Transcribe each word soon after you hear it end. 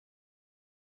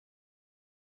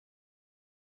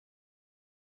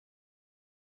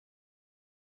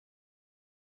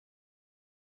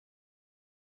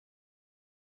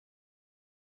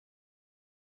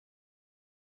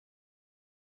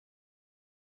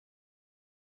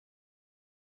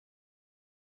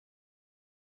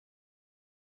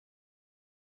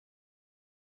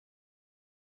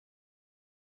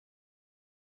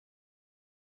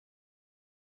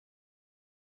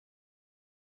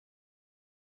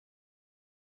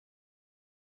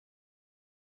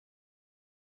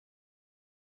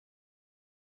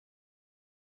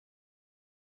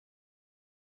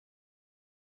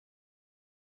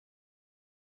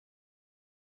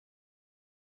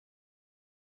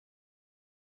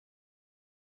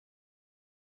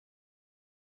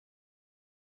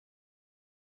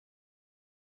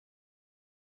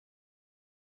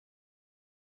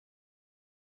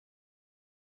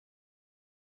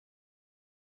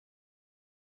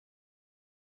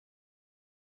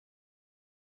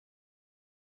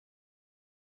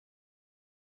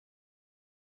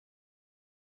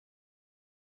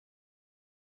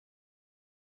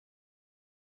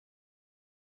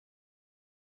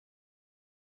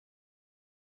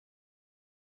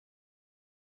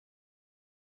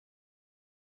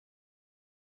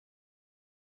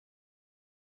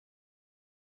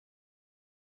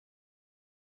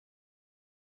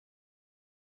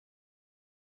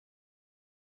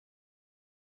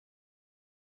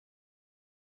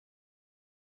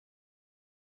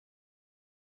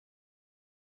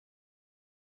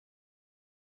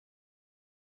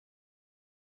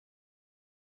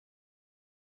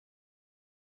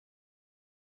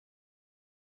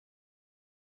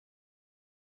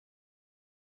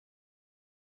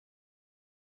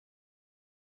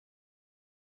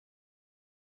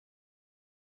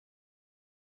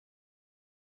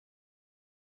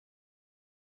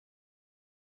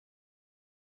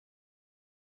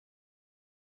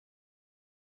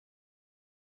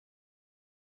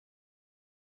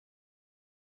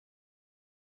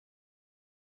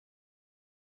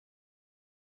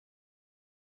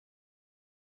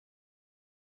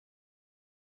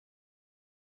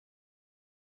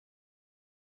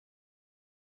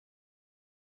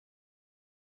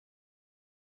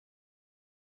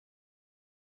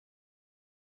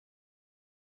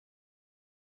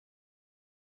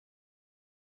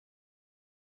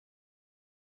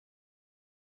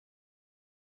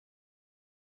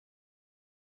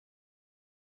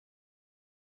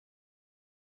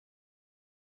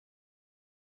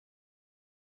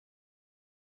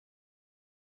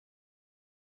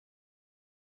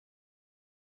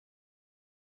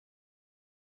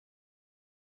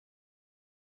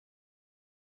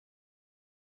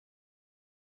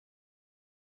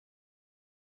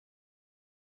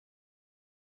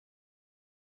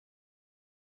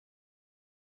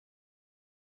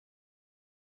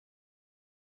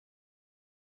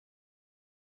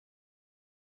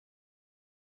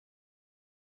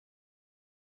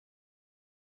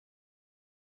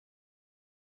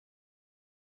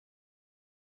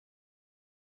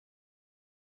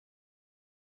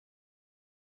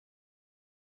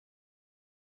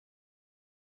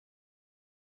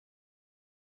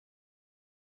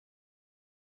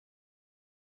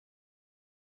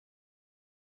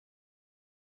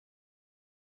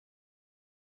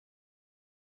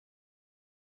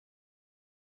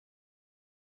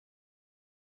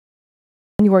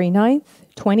January 9th,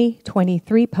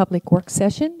 2023 public work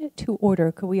session to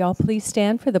order. Could we all please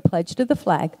stand for the pledge to the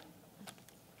flag?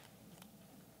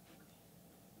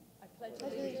 I pledge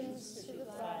allegiance to the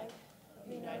flag of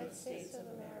the United States of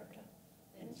America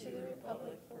and to the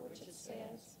republic for which it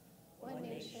stands, one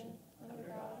nation, under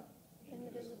God,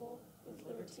 indivisible, with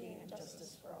liberty and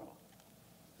justice for all.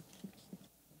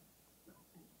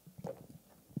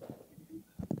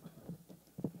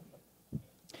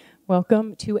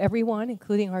 Welcome to everyone,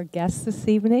 including our guests this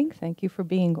evening. Thank you for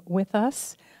being with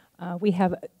us. We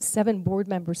have 7 board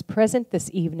members present this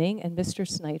evening, and Mr.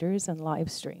 Snyder is on live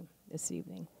stream this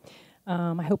evening.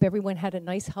 I hope everyone had a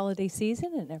nice holiday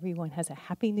season and everyone has a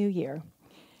happy new year.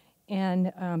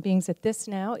 And being that this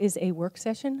now is a work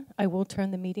session, I will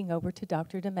turn the meeting over to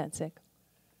Dr. Domencic.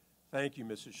 Thank you,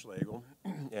 Mrs. Schlegel.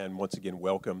 And once again,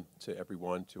 welcome to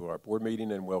everyone to our board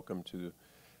meeting, and welcome to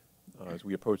as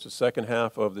we approach the second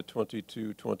half of the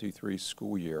 22-23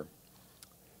 school year.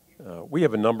 We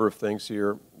have a number of things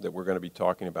here that we're going to be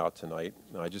talking about tonight.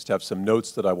 I just have some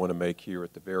notes that I want to make here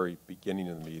at the very beginning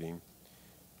of the meeting.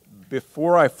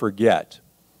 Before I forget,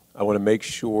 I want to make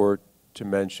sure to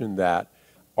mention that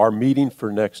our meeting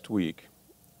for next week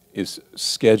is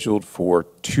scheduled for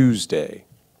Tuesday,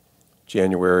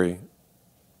 January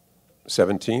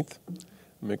 17th.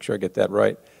 Make sure I get that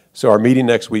right. So our meeting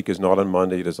next week is not on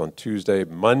Monday, it is on Tuesday.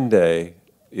 Monday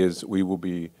is, we will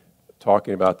be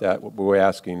talking about that. We're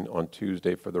asking on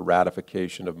Tuesday for the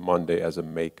ratification of Monday as a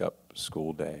makeup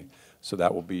school day. So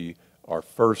that will be our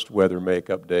first weather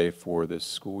makeup day for this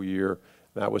school year.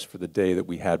 That was for the day that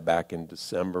we had back in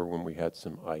December when we had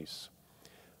some ice.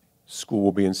 School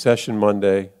will be in session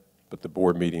Monday, but the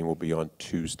board meeting will be on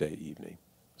Tuesday evening.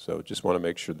 So just want to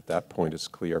make sure that that point is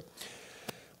clear.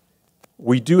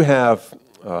 We do have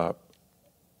our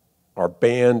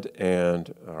band,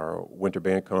 and our winter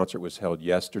band concert was held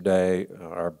yesterday.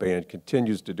 Our band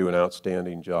continues to do an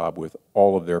outstanding job with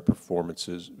all of their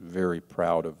performances. Very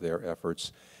proud of their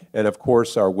efforts. And of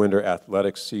course, our winter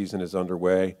athletics season is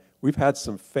underway. We've had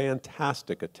some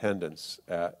fantastic attendance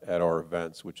at our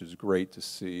events, which is great to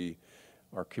see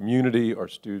our community, our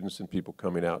students, and people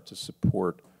coming out to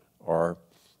support our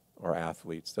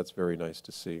athletes. That's very nice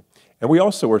to see. And we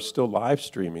also are still live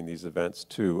streaming these events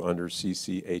too under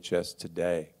CCHS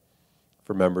Today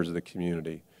for members of the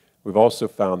community. We've also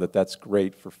found that that's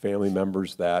great for family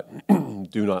members that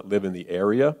do not live in the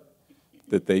area,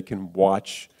 that they can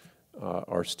watch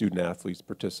our student athletes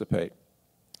participate.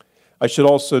 I should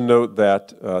also note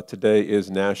that today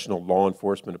is National Law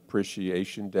Enforcement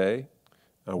Appreciation Day.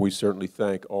 We certainly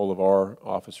thank all of our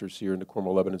officers here in the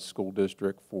Cornwall-Lebanon School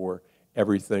District for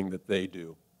everything that they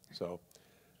do. So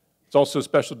it's also a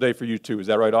special day for you too. Is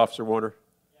that right, Officer Warner?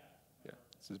 Yeah,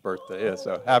 it's his birthday. Yeah,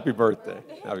 so happy birthday.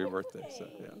 Happy birthday. So,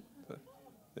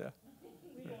 yeah.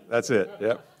 That's it.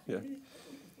 Yeah.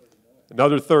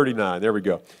 Another 39. There we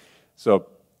go. So,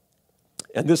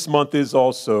 and this month is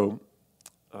also,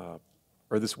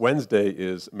 or this Wednesday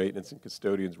is Maintenance and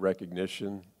Custodians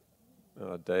Recognition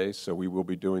Day, so we will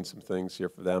be doing some things here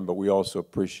for them, but we also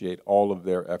appreciate all of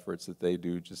their efforts that they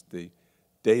do, just the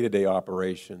day-to-day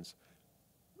operations.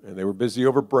 And they were busy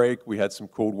over break. We had some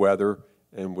cold weather,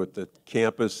 and with the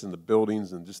campus and the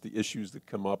buildings and just the issues that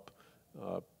come up,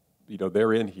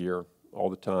 they're in here all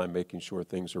the time making sure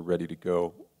things are ready to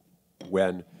go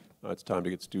when it's time to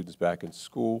get students back in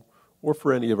school or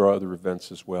for any of our other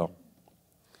events as well.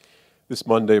 This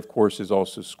Monday, of course, is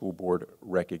also School Board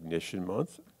Recognition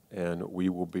Month, and we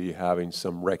will be having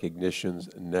some recognitions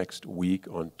next week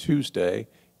on Tuesday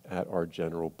at our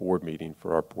general board meeting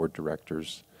for our board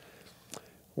directors.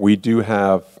 We do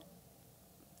have,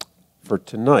 for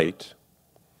tonight,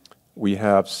 we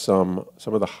have some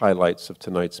of the highlights of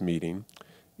tonight's meeting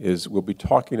is we'll be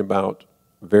talking about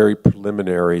very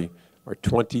preliminary, our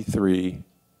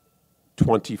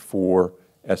 23-24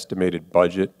 estimated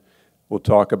budget. We'll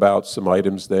talk about some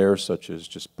items there, such as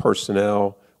just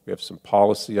personnel. We have some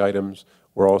policy items.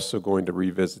 We're also going to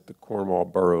revisit the Cornwall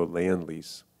Borough land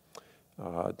lease.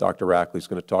 Dr. Rackley is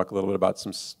going to talk a little bit about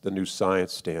the new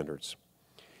science standards.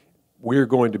 We're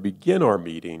going to begin our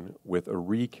meeting with a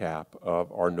recap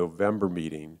of our November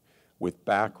meeting with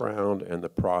background and the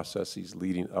processes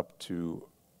leading up to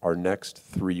our next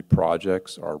 3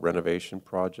 projects, our renovation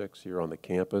projects here on the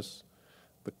campus,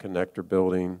 the connector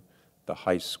building, the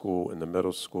high school and the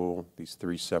middle school, these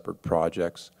 3 separate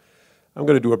projects. I'm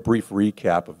going to do a brief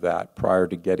recap of that prior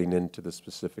to getting into the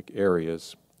specific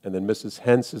areas. And then Mrs.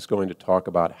 Hens is going to talk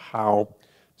about how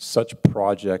such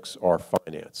projects are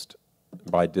financed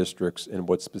by districts and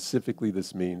what specifically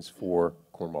this means for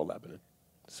Cornwall-Lebanon.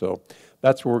 So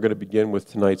that's where we're going to begin with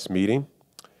tonight's meeting.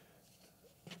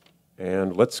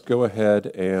 And let's go ahead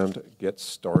and get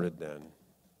started then.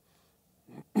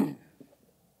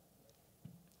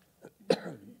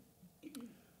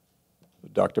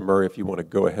 Dr. Murray, if you want to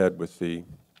go ahead with the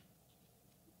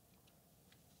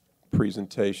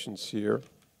presentations here.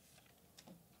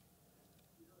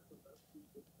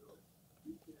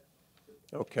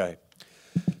 Okay.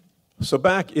 So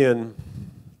back in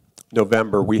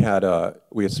November, we had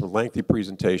some lengthy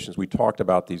presentations. We talked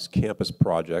about these campus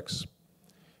projects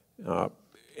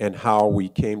and how we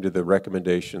came to the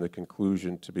recommendation, the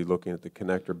conclusion to be looking at the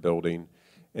connector building.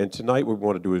 And tonight what we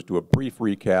want to do is do a brief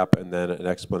recap and then an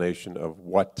explanation of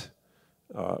what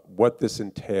this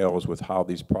entails with how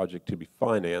these projects to be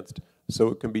financed, so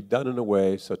it can be done in a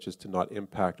way such as to not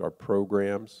impact our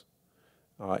programs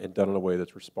and done in a way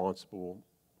that's responsible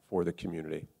for the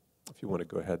community. If you want to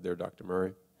go ahead there, Dr.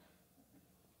 Murray.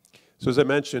 So as I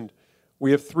mentioned,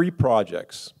 we have 3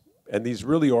 projects, and these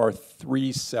really are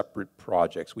 3 separate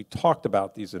projects. We talked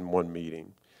about these in one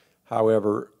meeting.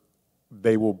 However,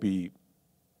 they will be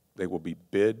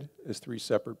bid as 3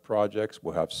 separate projects.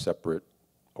 We'll have separate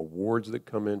awards that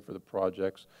come in for the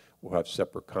projects. We'll have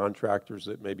separate contractors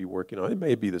that may be working on it. It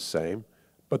may be the same,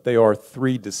 but they are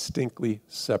 3 distinctly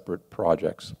separate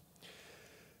projects.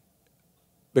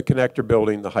 The connector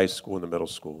building, the high school, and the middle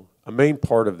school. A main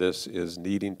part of this is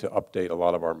needing to update a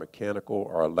lot of our mechanical,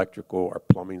 our electrical, our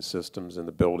plumbing systems in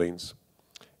the buildings.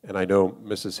 And I know,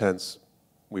 Mrs. Hentz,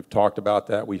 we've talked about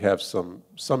that. We have some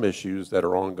issues that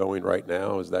are ongoing right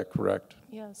now. Is that correct?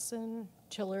 Yes, and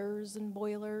chillers and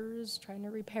boilers, trying to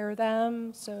repair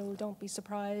them. So don't be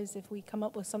surprised if we come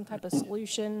up with some type of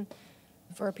solution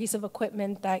for a piece of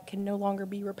equipment that can no longer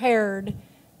be repaired.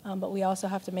 But we also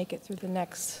have to make it through the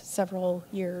next several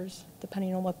years,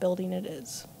 depending on what building it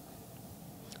is.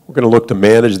 We're going to look to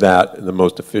manage that in the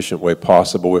most efficient way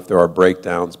possible if there are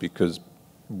breakdowns, because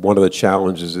one of the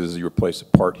challenges is you replace a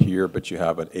part here, but you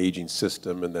have an aging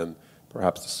system, and then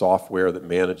perhaps the software that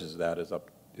manages that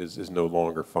is no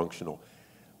longer functional.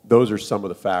 Those are some of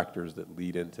the factors that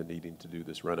lead into needing to do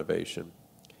this renovation.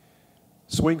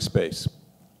 Swing space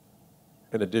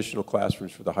and additional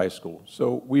classrooms for the high school.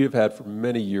 So we have had for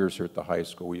many years here at the high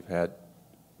school, we've had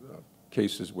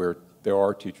cases where there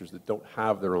are teachers that don't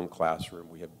have their own classroom.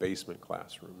 We have basement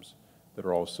classrooms that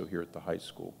are also here at the high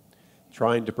school.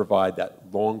 Trying to provide that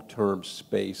long-term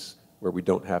space where we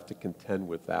don't have to contend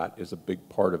with that is a big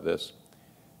part of this.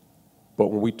 But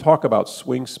when we talk about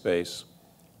swing space,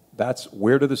 that's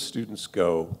where do the students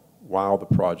go while the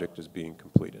project is being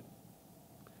completed.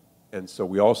 And so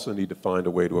we also need to find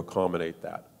a way to accommodate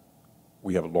that.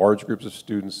 We have large groups of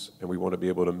students, and we want to be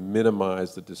able to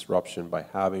minimize the disruption by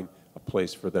having a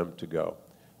place for them to go.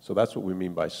 So that's what we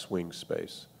mean by swing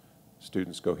space.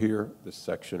 Students go here, this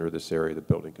section or this area of the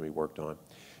building can be worked on.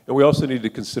 And we also need to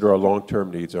consider our long-term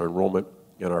needs, our enrollment,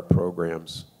 and our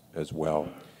programs as well.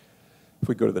 If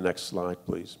we go to the next slide,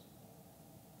 please.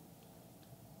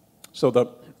 So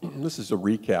this is a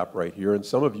recap right here, and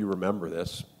some of you remember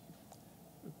this.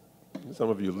 Some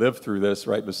of you lived through this,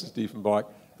 right, Mrs. Diefenbach?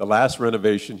 The last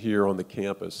renovation here on the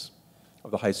campus of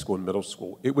the high school and middle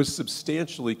school, it was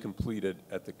substantially completed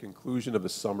at the conclusion of the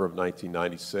summer of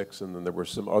 1996, and then there was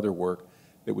some other work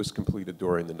that was completed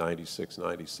during the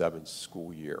 96-97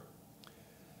 school year.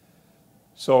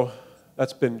 So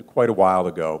that's been quite a while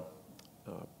ago.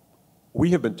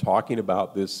 We have been talking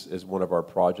about this as one of our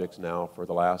projects now for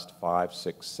the last 5,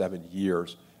 6, 7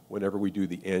 years, whenever we do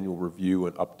the annual review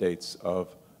and updates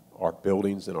of our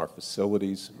buildings and our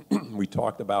facilities. We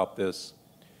talked about this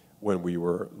when we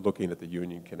were looking at the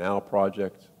Union Canal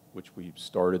project, which we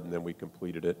started and then we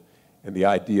completed it, and the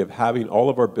idea of having all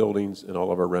of our buildings and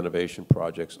all of our renovation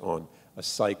projects on a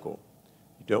cycle.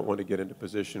 You don't want to get into a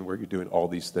position where you're doing all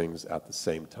these things at the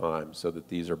same time, so that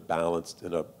these are balanced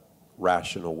in a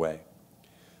rational way.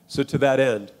 So to that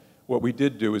end, what we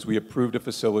did do is we approved a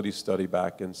facility study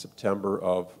back in September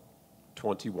of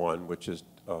 21, which is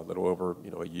a little over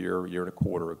a year and a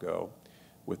quarter ago,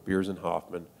 with Beers and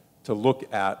Hoffman, to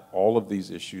look at all of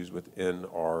these issues within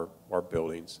our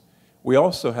buildings. We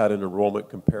also had an enrollment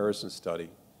comparison study,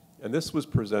 and this was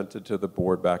presented to the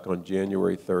board back on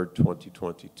January 3rd,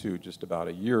 2022, just about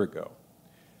a year ago.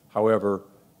 However,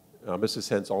 Mrs.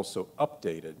 Hentz also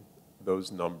updated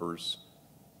those numbers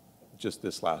just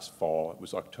this last fall. It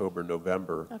was October,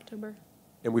 November. October.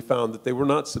 And we found that they were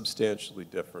not substantially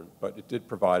different, but it did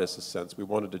provide us a sense. We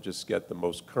wanted to just get the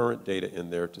most current data in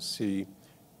there to see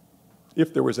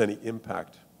if there was any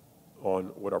impact on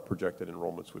what our projected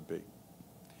enrollments would be.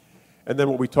 And then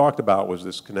what we talked about was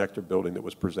this connector building that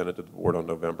was presented to the board on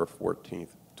November 14th,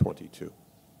 22.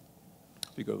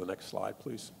 If you go to the next slide,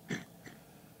 please.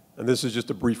 And this is just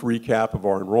a brief recap of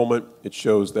our enrollment. It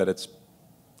shows that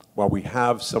while we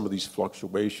have some of these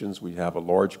fluctuations, we have a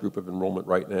large group of enrollment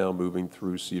right now moving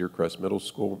through Cedar Crest Middle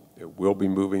School. It will be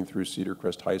moving through Cedar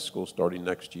Crest High School starting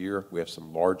next year. We have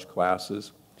some large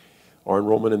classes. Our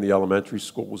enrollment in the elementary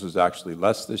schools is actually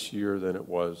less this year than it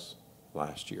was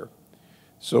last year.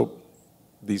 So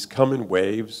these come in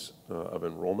waves of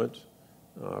enrollment,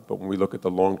 but when we look at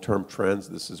the long-term trends,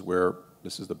 this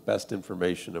is the best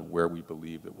information of where we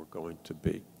believe that we're going to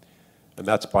be. And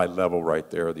that's by level right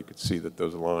there. You can see that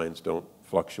those lines don't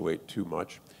fluctuate too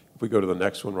much. If we go to the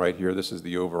next one right here, this is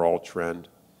the overall trend,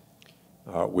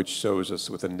 which shows us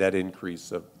with a net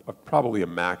increase of probably a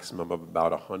maximum of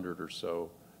about 100 or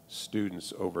so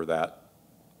students over that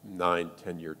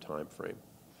 9-10-year time frame.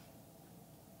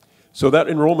 So that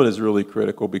enrollment is really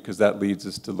critical because that leads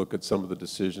us to look at some of the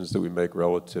decisions that we make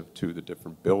relative to the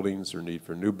different buildings or need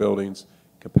for new buildings,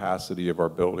 capacity of our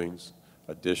buildings,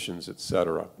 additions, et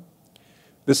cetera.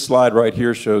 This slide right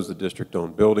here shows the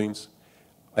district-owned buildings.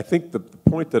 I think the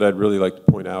point that I'd really like to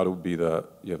point out would be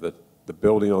you have the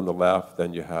building on the left,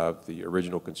 then you have the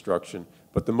original construction,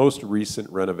 but the most recent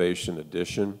renovation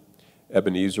addition,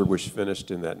 Ebenezer, which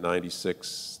finished in that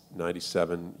 96,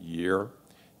 97 year.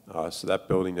 So that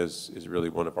building is really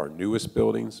one of our newest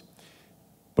buildings.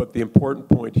 But the important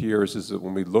point here is that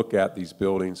when we look at these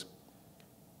buildings,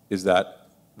 is that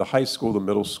the high school, the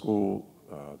middle school,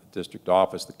 the district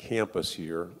office, the campus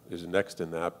here is next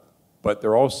in that. But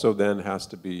there also then has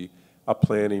to be a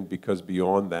planning because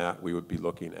beyond that, we would be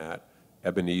looking at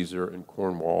Ebenezer and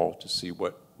Cornwall to see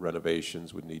what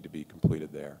renovations would need to be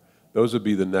completed there. Those would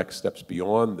be the next steps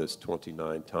beyond this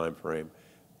 29 time frame.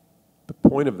 The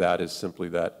point of that is simply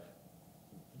that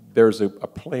there's a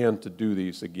plan to do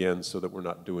these again so that we're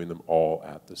not doing them all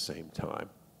at the same time.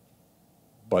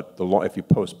 But if you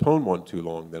postpone one too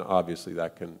long, then obviously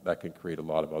that can create a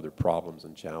lot of other problems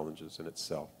and challenges in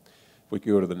itself. If we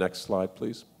could go to the next slide,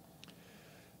 please.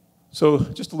 So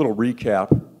just a little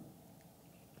recap.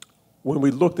 When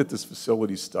we looked at this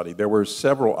facility study, there were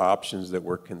several options that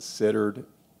were considered,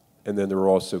 and then there were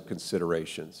also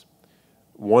considerations.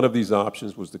 One of these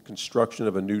options was the construction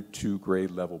of a new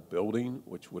 2-grade level building,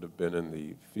 which would have been in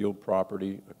the field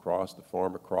property across the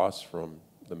farm across from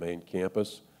the main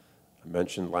campus. I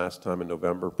mentioned last time in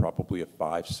November, probably a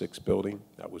 5-6 building.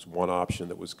 That was one option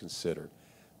that was considered.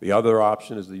 The other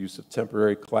option is the use of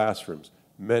temporary classrooms,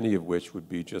 many of which would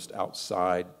be just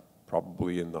outside,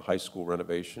 probably in the high school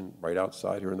renovation, right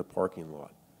outside here in the parking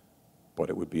lot. But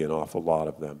it would be an awful lot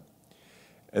of them.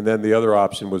 And then the other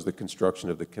option was the construction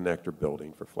of the connector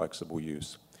building for flexible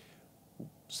use.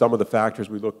 Some of the factors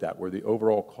we looked at were the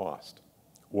overall cost,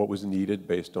 what was needed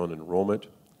based on enrollment,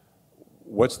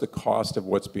 what's the cost of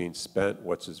what's being spent,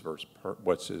 will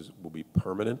be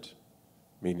permanent,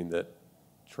 meaning that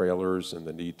trailers and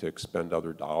the need to expend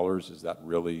other dollars, is that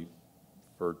really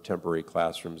for temporary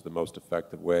classrooms the most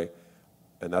effective way?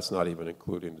 And that's not even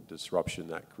including the disruption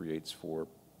that creates for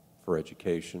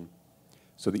education.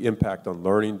 So the impact on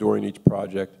learning during each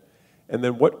project. And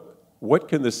then what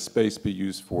can this space be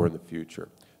used for in the future?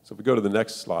 So if we go to the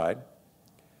next slide,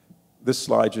 this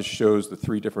slide just shows the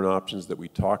 3 different options that we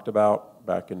talked about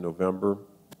back in November.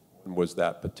 One was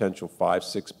that potential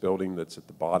 5-6 building that's at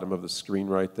the bottom of the screen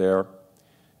right there.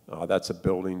 That's a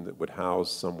building that would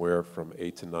house somewhere from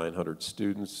 800 to 900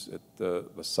 students at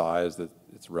the size that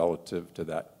it's relative to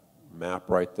that map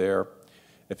right there.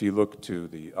 If you look to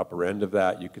the upper end of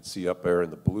that, you could see up there in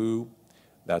the blue,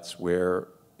 that's where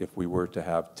if we were to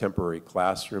have temporary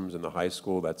classrooms in the high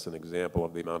school, that's an example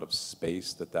of the amount of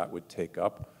space that would take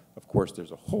up. Of course,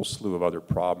 there's a whole slew of other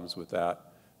problems with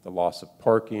that. The loss of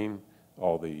parking,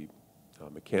 all the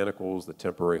mechanicals, the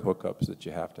temporary hookups that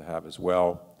you have to have as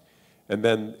well. And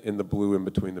then in the blue in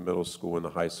between the middle school and the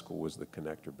high school was the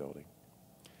connector building.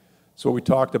 So what we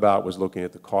talked about was looking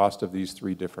at the cost of these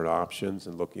 3 different options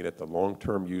and looking at the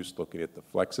long-term use, looking at the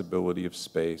flexibility of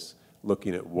space,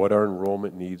 looking at what our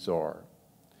enrollment needs are.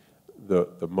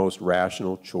 The most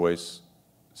rational choice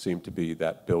seemed to be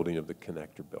that building of the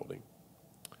connector building.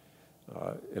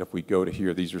 And if we go to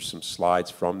here, these are some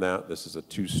slides from that. This is a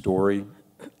 2-story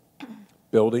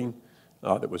building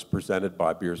that was presented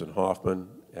by Beers and Hoffman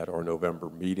at our November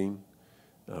meeting.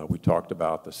 We talked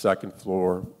about the second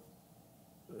floor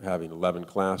having 11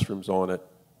 classrooms on it.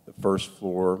 The first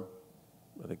floor,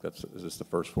 I think is this the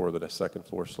first floor, the second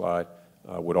floor slide,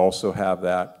 would also have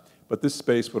that. But this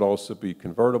space would also be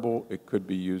convertible. It could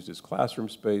be used as classroom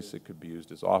space. It could be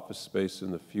used as office space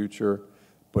in the future,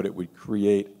 but it would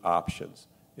create options.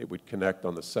 It would connect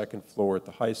on the second floor at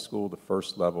the high school, the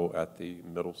first level at the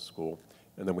middle school.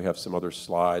 And then we have some other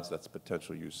slides. That's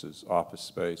potential uses, office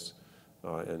space,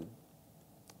 and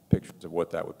pictures of what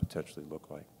that would potentially look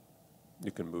like.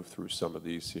 You can move through some of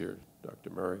these here, Dr.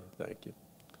 Murray. Thank you.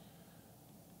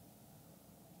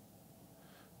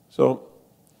 So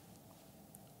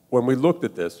when we looked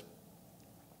at this,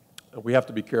 we have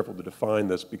to be careful to define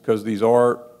this because these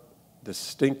are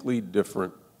distinctly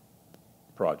different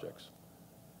projects.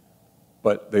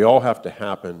 But they all have to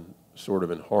happen sort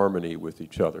of in harmony with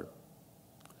each other,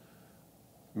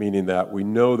 meaning that we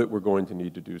know that we're going to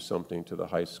need to do something to the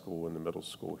high school and the middle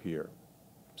school here.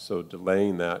 So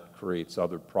delaying that creates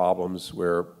other problems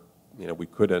where, you know, we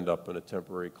could end up in a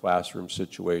temporary classroom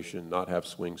situation, not have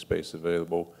swing space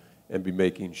available, and be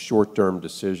making short-term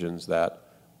decisions that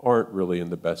aren't really in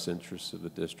the best interests of the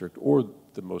district or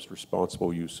the most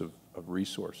responsible use of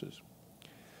resources.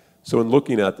 So in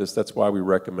looking at this, that's why we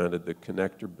recommended the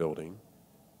connector building,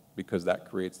 because that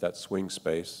creates that swing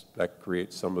space, that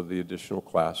creates some of the additional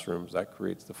classrooms, that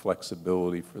creates the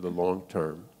flexibility for the long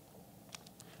term,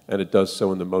 and it does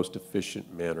so in the most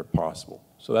efficient manner possible.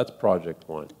 So that's project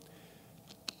one.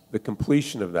 The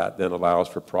completion of that then allows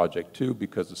for project two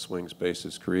because the swing space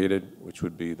is created, which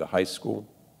would be the high school.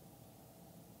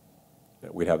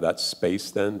 We'd have that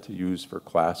space then to use for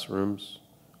classrooms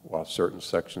while certain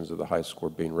sections of the high school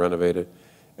are being renovated.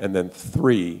 And then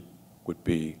three would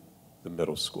be the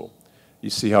middle school. You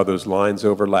see how those lines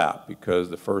overlap because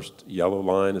the first yellow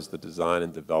line is the design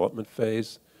and development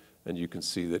phase. And you can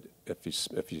see that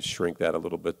if you shrink that a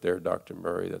little bit there, Dr.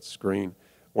 Murray, that's green.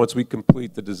 Once we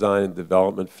complete the design and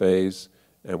development phase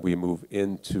and we move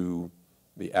into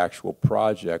the actual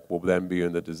project, we'll then be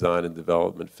in the design and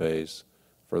development phase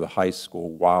for the high school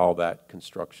while that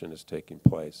construction is taking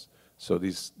place. So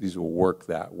these will work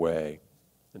that way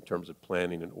in terms of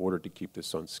planning in order to keep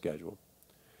this on schedule.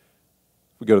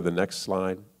 If we go to the next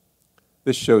slide,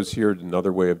 this shows here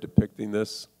another way of depicting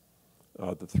this,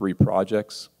 the three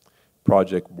projects.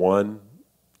 Project one,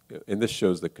 and this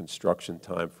shows the construction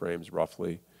time frames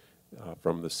roughly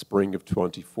from the spring of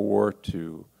 24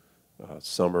 to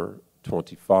summer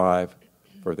 25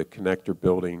 for the connector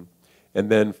building. And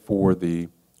then for the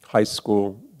high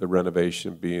school, the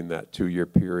renovation being that 2-year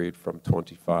period from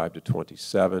 25 to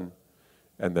 27,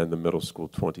 and then the middle school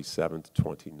 27 to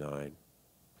 29.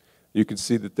 You can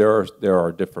see that there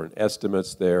are different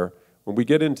estimates there. When we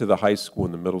get into the high school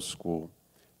and the middle school,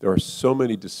 there are so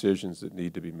many decisions that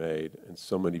need to be made and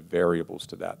so many variables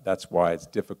to that. That's why it's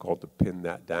difficult to pin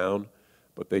that down,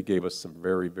 but they gave us some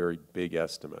very, very big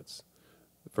estimates.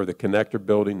 For the connector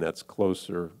building, that's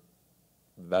closer.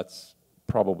 That's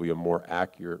probably a more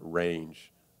accurate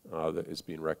range that is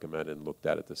being recommended and looked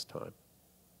at this time.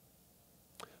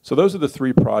 So those are the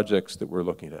three projects that we're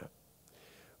looking at.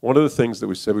 One of the things that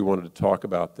we said we wanted to talk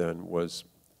about then was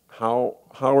how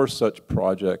are such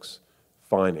projects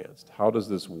financed? How does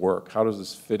this work? How does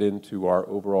this fit into our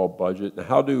overall budget? And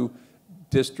how do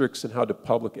districts and how do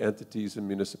public entities and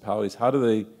municipalities, how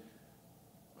do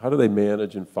they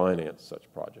manage and finance such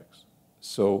projects?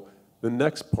 So the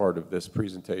next part of this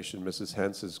presentation, Mrs.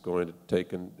 Hens is going to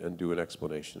take and do an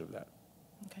explanation of that.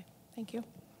 Okay, thank you.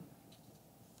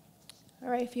 All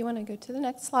right, if you want to go to the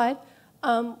next slide.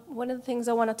 One of the things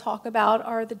I want to talk about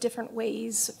are the different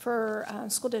ways for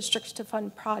school districts to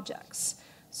fund projects.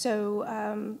 So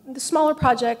the smaller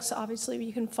projects, obviously,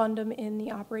 you can fund them in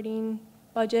the operating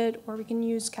budget, or we can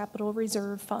use capital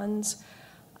reserve funds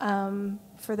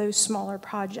for those smaller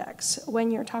projects.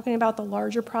 When you're talking about the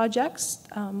larger projects,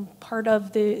 part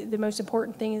of the most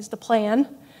important thing is the plan.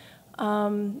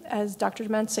 As Dr.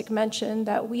 Domencic mentioned,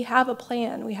 that we have a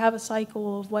plan. We have a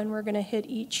cycle of when we're going to hit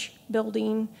each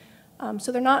building.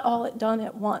 So they're not all done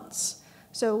at once.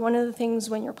 So one of the things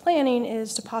when you're planning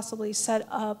is to possibly set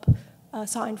up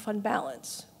assigned fund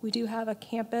balance. We do have a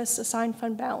campus assigned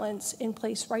fund balance in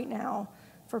place right now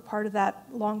for part of that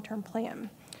long-term plan.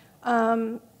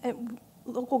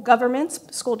 Local governments,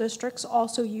 school districts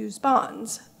also use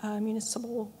bonds,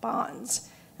 municipal bonds,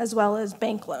 as well as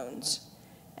bank loans.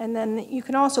 And then you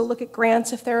can also look at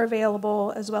grants if they're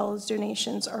available, as well as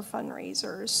donations or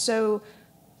fundraisers. So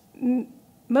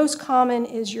most common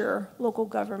is your local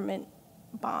government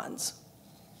bonds.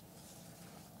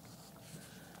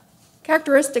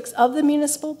 Characteristics of the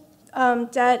municipal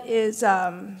debt is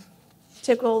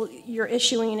typical. You're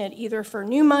issuing it either for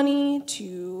new money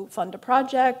to fund a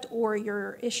project, or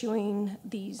you're issuing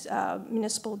these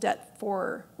municipal debt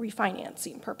for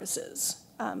refinancing purposes.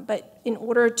 But in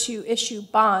order to issue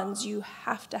bonds, you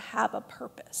have to have a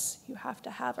purpose. You have to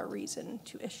have a reason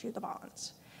to issue the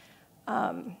bonds.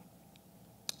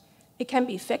 It can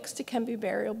be fixed. It can be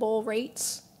variable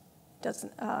rates.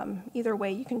 Either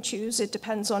way you can choose. It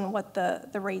depends on what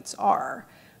the rates are.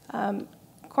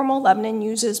 Cornwall Lebanon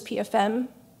uses PFM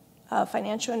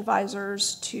financial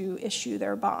advisors to issue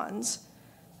their bonds.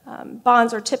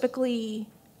 Bonds are typically,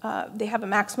 they have a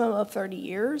maximum of 30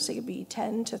 years. They could be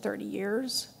 10 to 30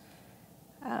 years.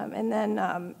 And then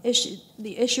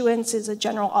the issuance is a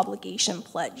general obligation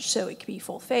pledge. So it could be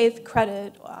full faith,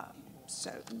 credit,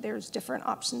 so there's different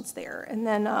options there. And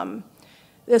then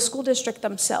the school district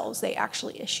themselves, they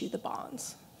actually issue the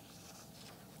bonds.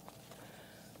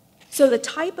 So the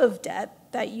type of debt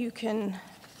that you can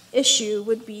issue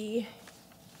would be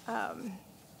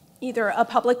either a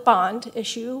public bond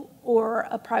issue or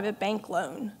a private bank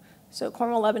loan. So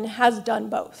Cornwall Lebanon has done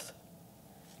both.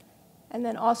 And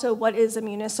then also, what is a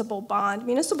municipal bond?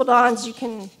 Municipal bonds, you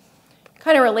can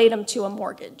kind of relate them to a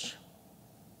mortgage.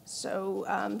 So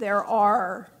there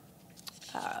are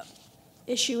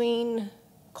issuing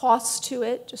costs to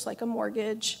it, just like a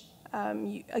mortgage.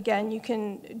 Again, you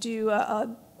can do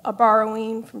a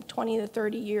borrowing from 20 to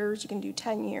 30 years. You can do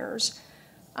 10 years.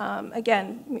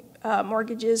 Again,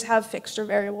 mortgages have fixed or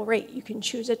variable rate. You can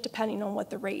choose it depending on what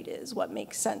the rate is, what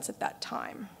makes sense at that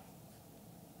time.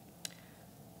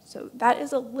 So that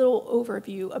is a little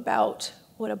overview about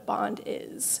what a bond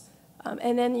is.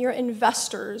 And then your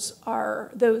investors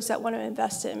are those that want to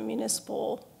invest in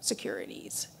municipal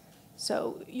securities.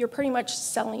 So you're pretty much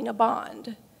selling a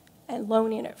bond and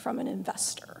loaning it from an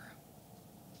investor.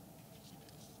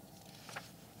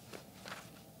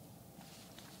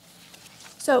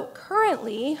 So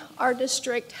currently, our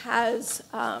district has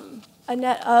a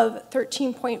net of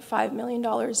 $13.5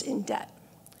 million in debt.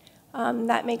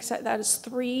 That is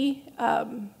three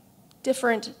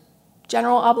different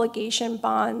general obligation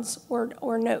bonds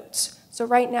or notes. So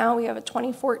right now, we have a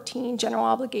 2014 general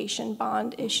obligation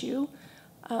bond issue.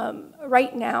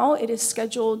 Right now, it is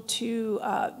scheduled to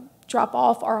drop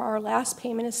off, or our last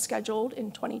payment is scheduled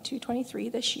in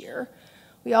 22-23 this year.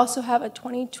 We also have a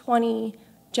 2020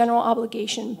 general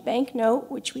obligation bank note,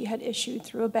 which we had issued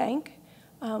through a bank.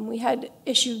 We had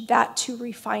issued that to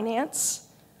refinance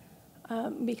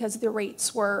because the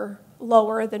rates were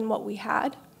lower than what we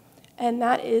had. And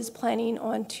that is planning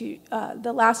on to,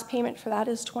 the last payment for that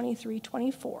is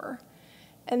 23-24.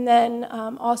 And then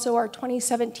also our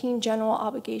 2017 general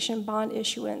obligation bond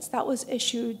issuance, that was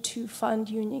issued to fund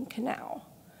Union Canal.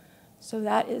 So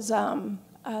that is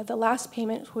the last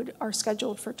payment are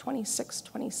scheduled for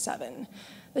 26-27.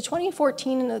 The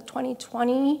 2014 and the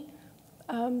 2020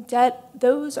 debt,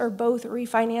 those are both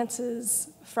refinances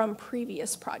from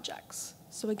previous projects.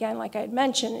 So again, like I had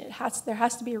mentioned, there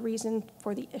has to be a reason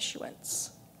for the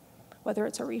issuance, whether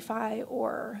it's a refi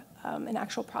or an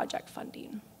actual project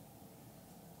funding.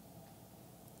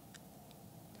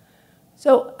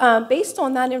 So based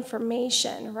on that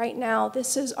information, right now,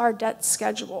 this is our debt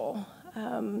schedule.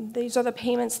 These are the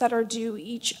payments that are due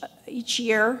each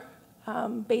year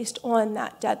based on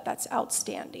that debt that's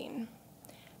outstanding.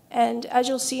 And as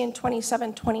you'll see in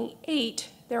 27-28,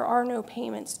 there are no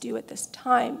payments due at this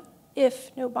time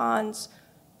if no bonds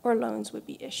or loans would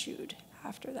be issued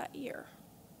after that year.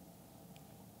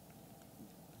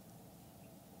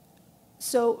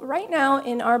 So right now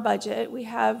in our budget, we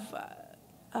have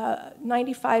a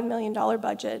 $95 million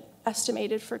budget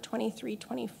estimated for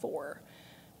 23-24.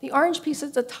 The orange piece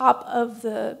at the top of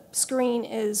the screen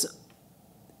is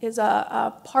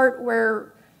a part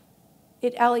where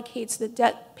it allocates the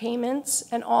debt payments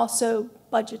and also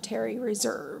budgetary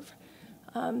reserve.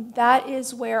 That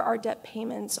is where our debt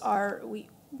payments are. We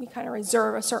kind of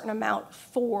reserve a certain amount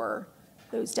for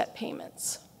those debt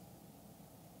payments.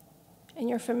 And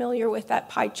you're familiar with that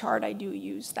pie chart. I do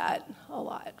use that a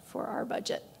lot for our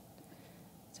budget.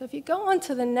 So if you go on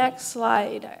to the next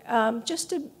slide, just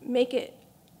to make it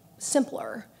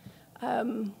simpler,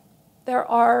 there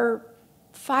are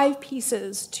 5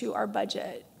 pieces to our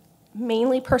budget.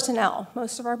 Mainly personnel.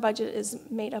 Most of our budget is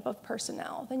made up of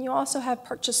personnel. Then you also have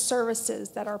purchase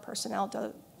services that our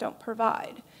personnel don't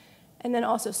provide. And then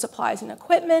also supplies and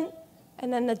equipment.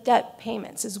 And then the debt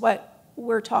payments is what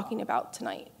we're talking about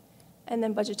tonight. And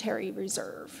then budgetary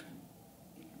reserve.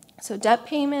 So debt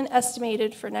payment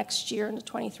estimated for next year in the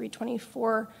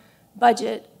 23-24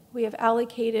 budget, we have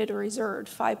allocated or reserved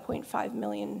 $5.5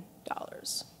 million.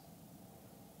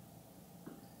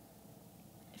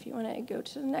 If you want to go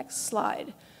to the next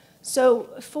slide. So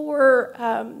for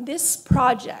this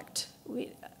project,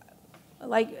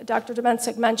 like Dr.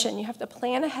 Domencic mentioned, you have to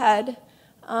plan ahead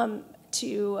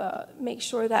to make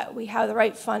sure that we have the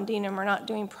right funding and we're not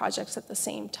doing projects at the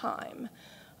same time.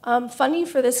 Funding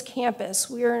for this campus,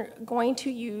 we're going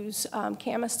to use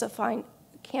campus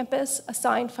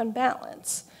assigned fund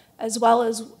balance, as well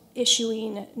as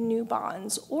issuing new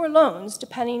bonds or loans,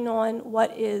 depending on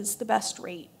what is the best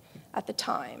rate at the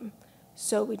time.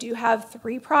 So we do have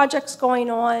 3 projects going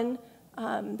on.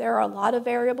 There are a lot of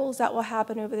variables that will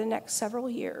happen over the next several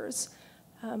years.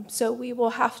 So we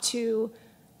will have to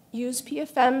use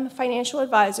PFM financial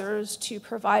advisors to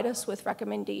provide us with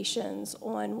recommendations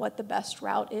on what the best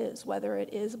route is, whether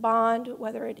it is a bond,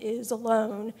 whether it is a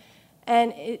loan,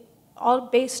 and it all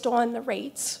based on the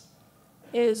rates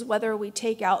is whether we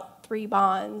take out 3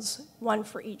 bonds, 1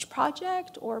 for each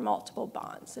project, or multiple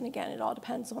bonds. And again, it all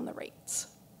depends on the rates.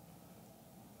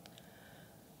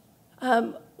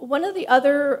 One of the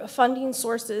other funding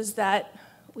sources that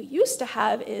we used to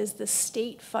have is the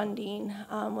state funding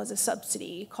was a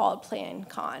subsidy called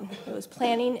PlanCon. It was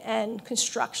planning and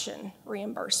construction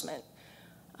reimbursement.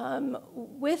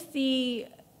 With the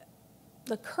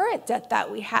current debt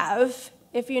that we have,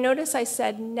 if you notice I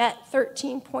said net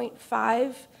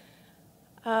 $13.5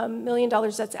 million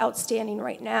that's outstanding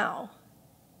right now.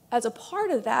 As a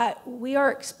part of that, we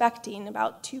are expecting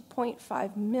about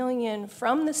 $2.5 million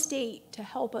from the state to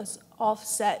help us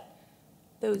offset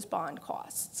those bond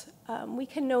costs. We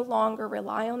can no longer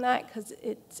rely on that because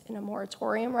it's in a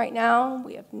moratorium right now.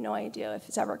 We have no idea if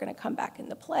it's ever going to come back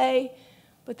into play,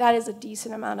 but that is a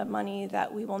decent amount of money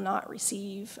that we will not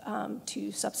receive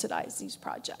to subsidize these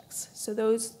projects. So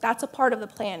that's a part of the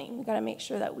planning. We've got to make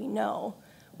sure that we know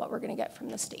what we're going to get from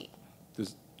the state.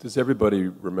 Does everybody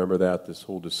remember that, this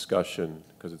whole discussion?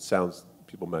 Because it sounds,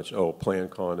 people mention, oh,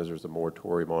 PlanCon is there's a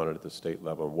moratorium on it at the state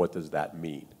level, and what does that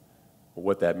mean? Well,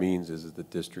 what that means is that the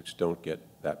districts don't get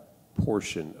that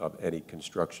portion of any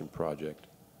construction project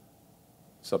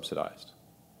subsidized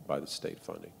by the state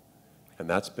funding. And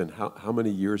that's been, how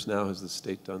many years now has the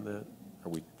state done that? Are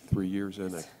we 3 years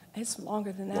in? It's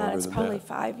longer than that. Longer it's than probably that.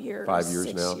 5 years, 5 years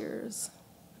 6 now? years.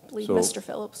 I believe So- Mr.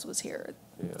 Phillips was here at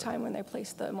Yeah. the time when they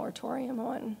placed the moratorium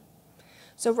on.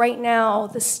 So right now,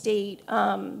 the state,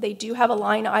 they do have a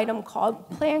line item called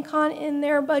PlanCon in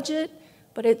their budget,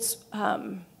 but it's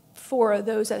for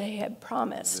those that they had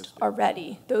promised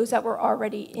already, those that were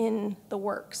already in the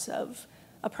works of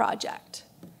a project.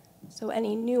 So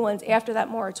any new ones, after that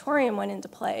moratorium went into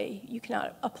play, you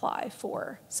cannot apply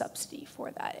for subsidy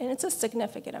for that. And it's a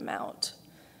significant amount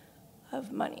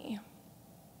of money.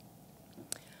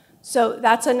 So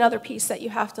that's another piece that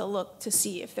you have to look to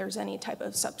see if there's any type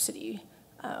of subsidy.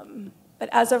 But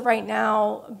as of right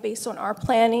now, based on our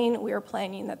planning, we are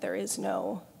planning that there is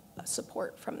no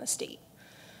support from the state.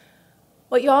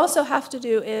 What you also have to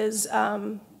do is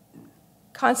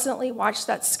constantly watch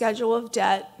that schedule of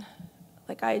debt.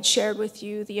 Like I had shared with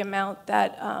you, the amount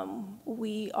that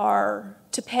we are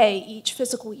to pay each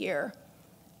fiscal year,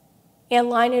 and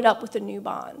line it up with the new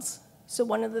bonds. So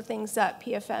one of the things that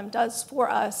PFM does for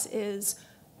us is,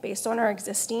 based on our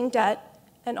existing debt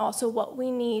and also what we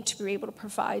need to be able to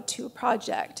provide to a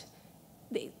project,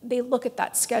 they look at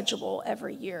that schedule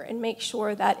every year and make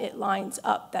sure that it lines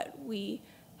up, that we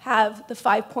have the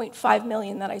 $5.5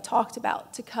 million that I talked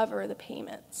about to cover the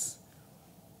payments.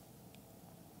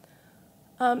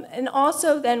 And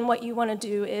also then what you want to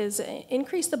do is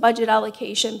increase the budget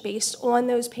allocation based on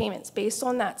those payments, based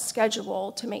on that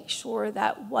schedule, to make sure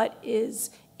that what is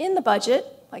in the budget,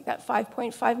 like that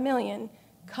 $5.5 million,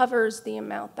 covers the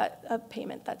amount of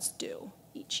payment that's due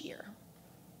each year.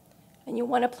 And you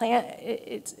want to plan,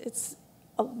 it's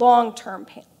a long-term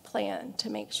plan to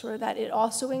make sure that it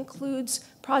also includes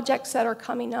projects that are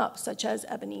coming up, such as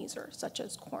Ebenezer, such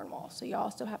as Cornwall. So you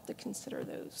also have to consider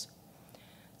those.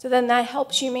 So then that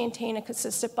helps you maintain a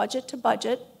consistent budget to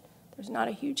budget. There's not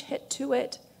a huge hit to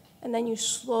it. And then you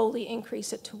slowly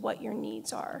increase it to what your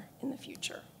needs are in the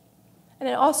future. And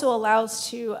it also allows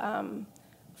to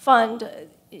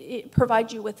it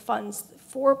provides you with funds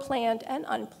for planned and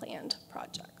unplanned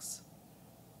projects.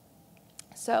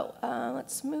 So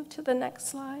let's move to the next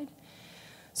slide.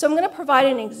 So I'm going to provide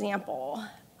an example.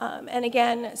 And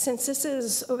again, since this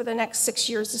is over the next 6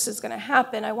 years, this is going to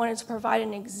happen, I wanted to provide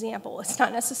an example. It's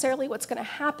not necessarily what's going to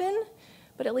happen,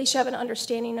 but at least you have an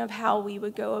understanding of how we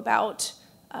would go about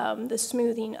the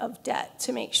smoothing of debt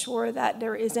to make sure that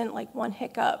there isn't like one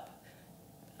hiccup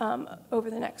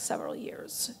over the next several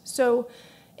years. So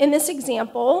in this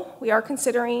example, we are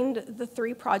considering the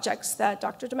 3 projects that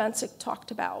Dr. Domencic talked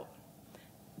about.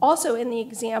 Also in the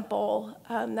example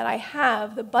that I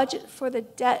have, the budget for the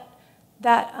debt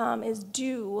that is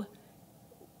due,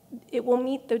 it will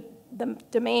meet the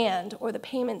demand or the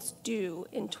payments due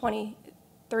in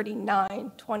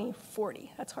 2039,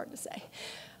 2040. That's hard to say.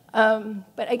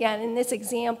 But again, in this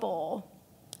example,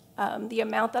 the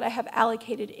amount that I have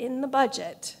allocated in the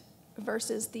budget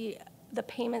versus the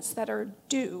payments that are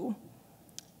due,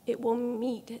 it will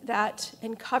meet that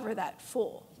and cover that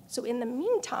full. So in the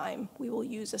meantime, we will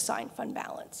use assigned fund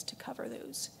balance to cover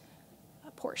those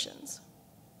portions.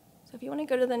 So if you want to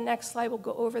go to the next slide, we'll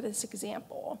go over this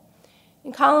example.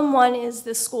 In column 1 is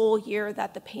the school year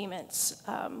that the payments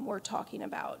we're talking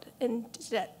about. And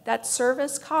that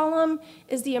service column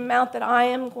is the amount that I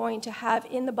am going to have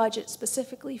in the budget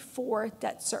specifically for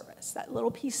debt service. That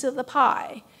little piece of the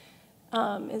pie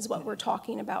is what we're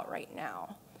talking about right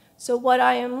now. So what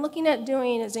I am looking at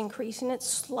doing is increasing it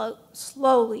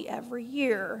slowly every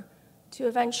year to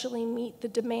eventually meet the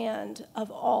demand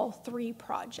of all 3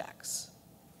 projects.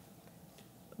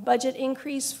 Budget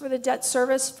increase for the debt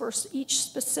service for each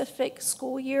specific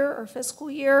school year or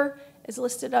fiscal year is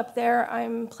listed up there.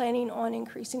 I'm planning on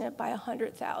increasing it by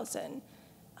 $100,000.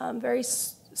 Very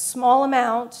small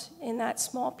amount in that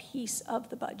small piece of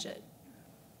the budget.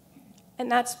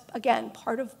 And that's, again,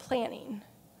 part of planning.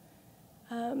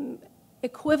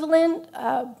 Equivalent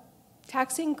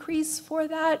tax increase for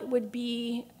that would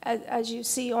be, as you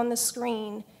see on the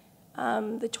screen,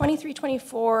 the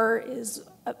 23-24 is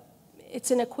it's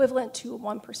an equivalent to a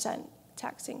 1%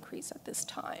 tax increase at this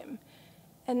time.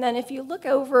 And then if you look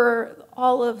over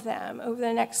all of them over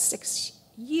the next 6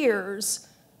 years,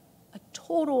 a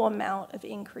total amount of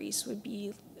increase would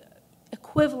be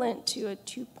equivalent to a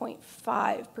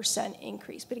 2.5%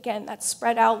 increase. But again, that's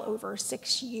spread out over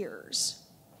 6 years.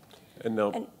 And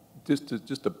now, just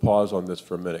to pause on this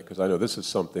for a minute, because I know this is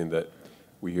something that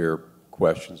we hear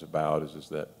questions about, is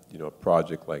that, you know, a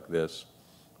project like this,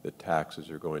 the taxes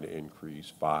are going to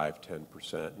increase 5,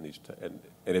 10%, and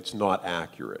it's not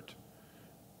accurate.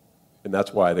 And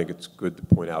that's why I think it's good to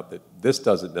point out that this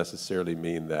doesn't necessarily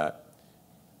mean that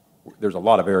there's a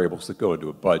lot of variables that go into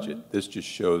a budget. This just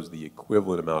shows the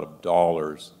equivalent amount of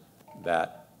dollars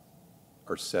that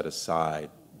are set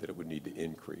aside that it would need to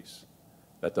increase.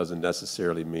 That doesn't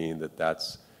necessarily mean that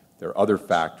there are other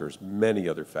factors, many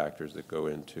other factors that go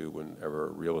into whenever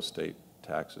a real estate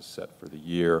tax is set for the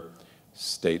year.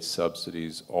 State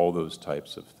subsidies, all those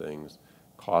types of things,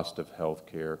 cost of health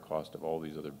care, cost of all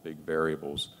these other big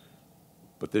variables.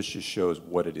 But this just shows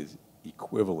what it is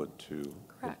equivalent to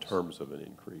Correct. In terms of an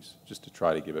increase, just to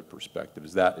try to give it perspective.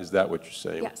 Is that what you're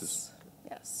saying? Yes, with this?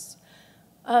 yes.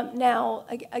 Now,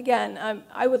 again,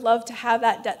 I would love to have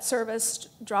that debt service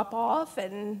drop off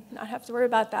and not have to worry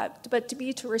about that. But to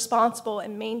be responsible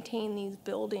and maintain these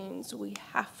buildings, we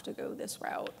have to go this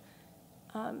route.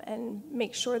 And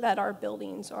make sure that our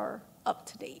buildings are up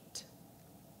to date.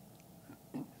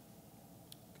 I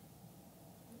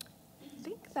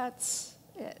think that's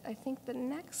it. I think the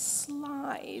next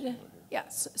slide,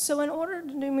 yes. So in order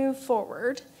to move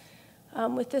forward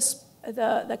with this,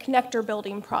 the connector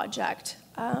building project,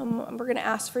 we're going to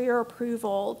ask for your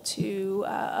approval to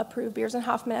approve Beers and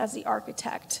Hoffman as the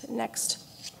architect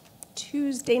next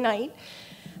Tuesday night.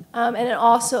 And then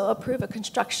also approve a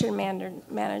construction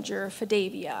manager,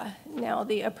 Fidavia. Now,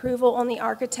 the approval on the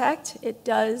architect, it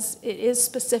is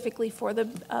specifically for the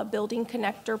building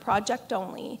connector project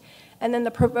only. And then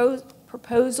the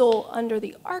proposal under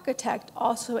the architect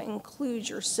also includes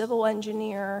your civil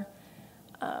engineer,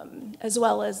 as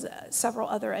well as several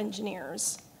other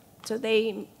engineers. So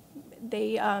they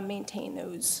maintain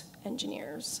those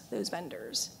engineers, those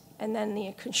vendors. And then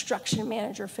the construction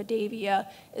manager, Fidavia,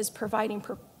 is providing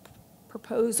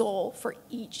proposal for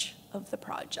each of the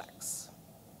projects.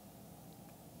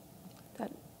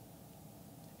 That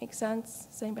make sense?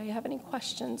 Does anybody have any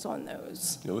questions on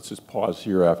those? You know, let's just pause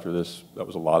here after this. That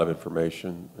was a lot of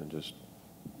information, and just,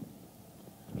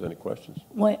 if there's any questions?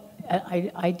 Well,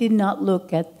 I did not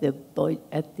look at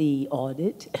the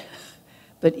audit,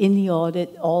 but in the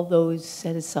audit, all those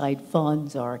set-aside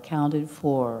funds are accounted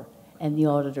for, and the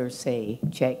auditors say,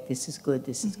 check, this is good,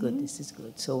 this is good, this is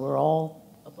good. So we're all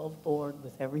above board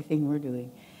with everything we're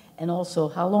doing. And also,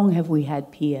 how long have we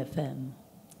had PFM?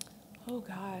 Oh,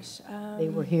 gosh. They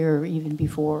were here even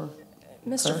before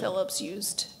Mr. Phillips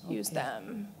used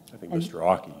them. I think Mr.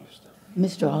 Aki used them.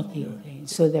 Mr. Aki, okay.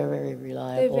 So they're very They're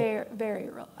reliable. very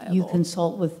reliable. You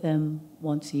consult with them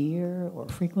once a year or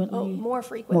frequently? Oh, more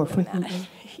frequent More than frequently? that.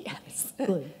 Yes.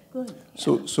 Good, good.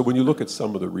 So when you look at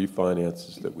some of the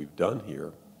refinances that we've done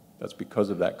here, that's because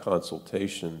of that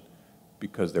consultation,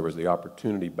 because there was the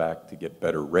opportunity back to get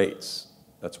better rates.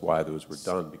 That's why those were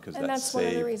done, because And that that's one of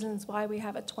the saved. reasons why we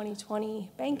have a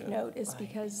 2020 banknote is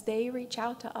because they reach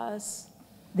out to us.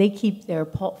 They keep their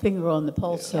finger on the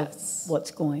pulse of Yes.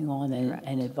 what's going on Correct.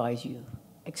 and advise you.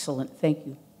 Excellent, thank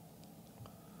you.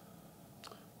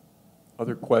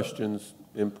 Other questions,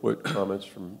 input, comments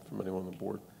from anyone on the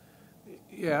board?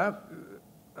 Yeah,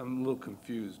 I'm a little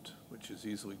confused, which is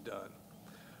easily done.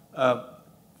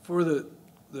 For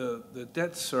the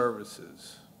debt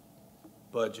services,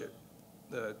 budget,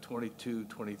 the 22,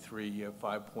 23, you have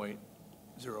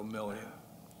 5.0 million.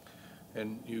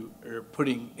 And you are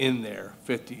putting in there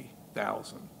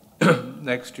 50,000.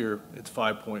 Next year, it's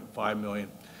 5.5 million.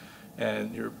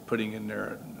 And you're putting in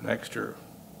there next year,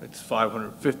 it's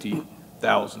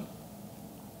 550,000.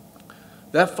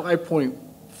 That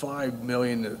 5.5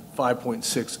 million to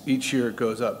 5.6, each year it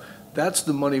goes up. That's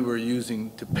the money we're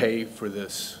using to pay for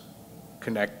this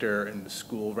connector and the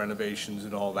school renovations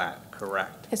and all that,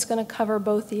 correct? It's going to cover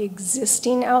both the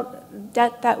existing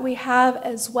debt that we have,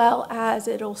 as well as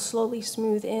it'll slowly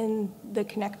smooth in the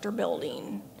connector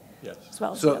building, Yes. as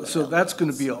well as the other So that's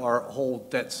going to be buildings. our whole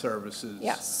debt services.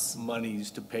 Yes. Monies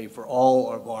to pay for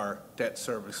all of our debt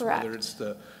service. Whether Correct. it's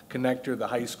the connector, the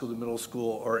high school, the middle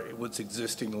school, or what's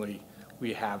existingly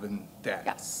we have in debt.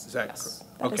 Yes, Is that yes,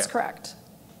 cor- that is okay. correct.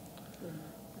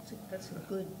 That's a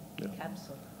good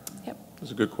capsule. Yep.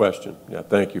 That's a good question. Yeah,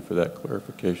 thank you for that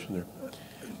clarification there.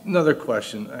 Another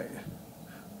question.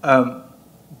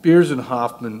 Beers and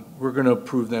Hoffman, we're going to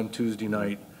approve them Tuesday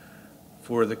night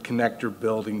for the connector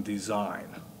building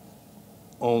design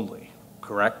only,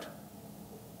 correct?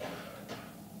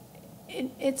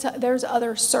 There's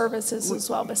other services as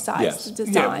well besides Yes. the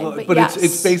design, Yeah, but yes.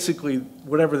 it's basically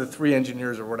whatever the three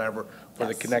engineers or whatever for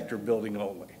the Yes. connector building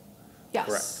only.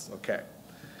 Yes. Correct, okay.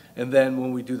 And then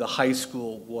when we do the high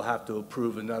school, we'll have to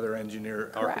approve another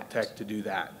engineer, Correct. architect to do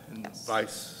that. And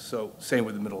Yes. so same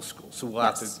with the middle school. So we'll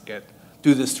have Yes. to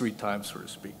do this 3 times, so to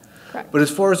speak. Correct. But as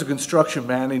far as the construction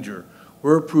manager,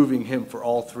 we're approving him for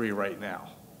all 3 right now,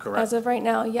 As correct? of right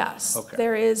now, yes. Okay.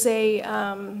 There is a,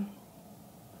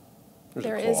 There's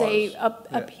there a is clause.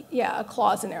 a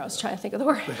clause in there, I was trying to think of the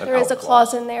word. There is a out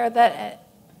clause in there that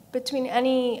between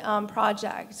any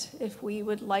project, if we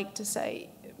would like to say,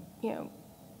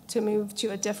 to move to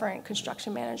a different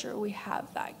construction manager, we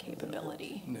have that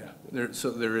capability. Yeah, so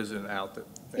there is an out that,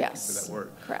 thank you for Yes, that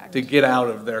word. correct. To get out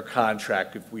of their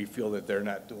contract if we feel that they're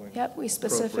not doing Yep, we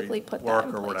specifically appropriate put that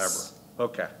in work or whatever. place.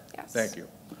 Okay, Yes. thank you.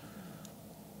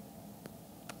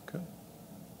 Okay.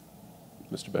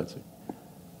 Mr. Benson?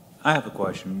 I have a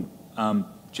question.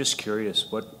 Just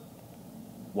curious,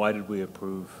 why did we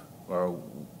approve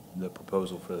the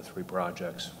proposal for the 3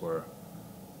 projects for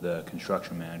the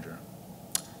construction manager?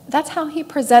 That's how he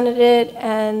presented it,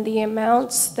 and the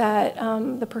amounts that,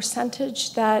 the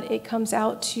percentage that it comes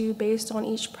out to based on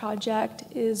each project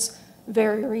is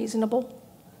very reasonable.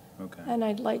 Okay, And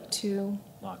I'd like to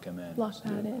lock him in. lock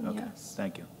that in, Okay, yes.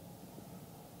 thank you.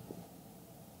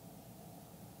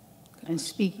 And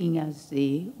speaking as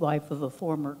the wife of a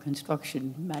former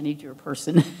construction manager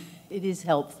person, it is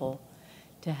helpful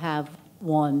to have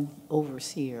one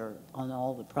overseer on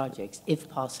all the projects, if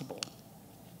possible.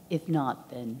 If not,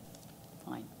 then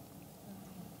fine.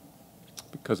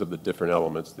 Because of the different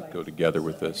elements that go together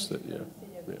with this, that, yeah.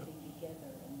 Yeah.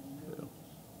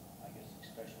 I guess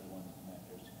especially when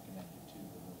there's connected to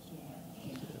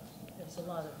the There's a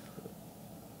lot of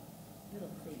little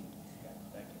things.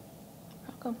 Thank you.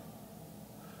 Welcome.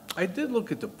 I did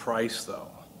look at the price, though,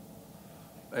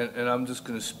 and I'm just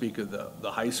going to speak of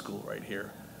the high school right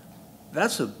here.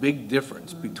 That's a big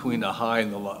difference between the high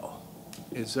and the low.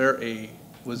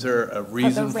 Was there a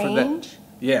reason for that? range?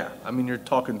 Yeah, I mean, you're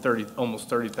talking almost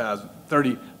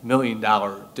 $30 million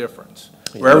difference.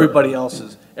 Where Yeah. everybody else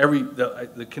is,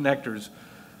 the connector's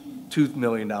 $2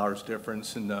 million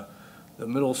difference, and the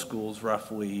middle school's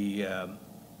roughly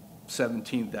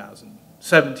 17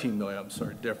 million, I'm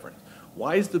sorry, difference.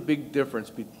 Why is the big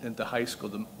difference at the high school,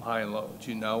 the high and low?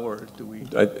 Do you know, or do we?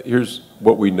 Here's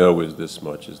what we know is this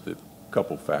much, is that a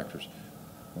couple factors.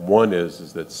 One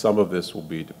is that some of this will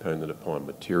be dependent upon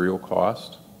material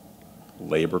cost,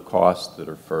 labor costs that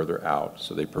are further out,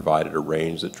 so they provided a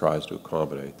range that tries to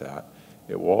accommodate that.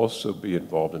 It will also be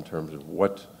involved in terms of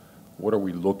what are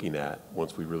we looking at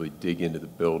once we really dig into the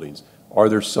buildings. Are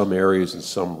there some areas and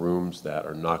some rooms that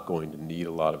are not going to need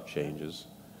a lot of changes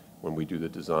when we do the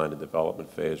design and development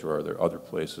phase, or are there other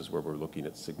places where we're looking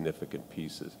at significant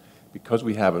pieces? Because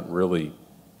we haven't really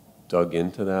dug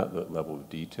into that level of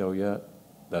detail yet,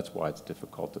 that's why it's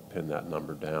difficult to pin that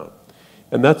number down.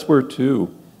 And that's where,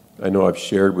 too, I know I've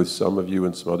shared with some of you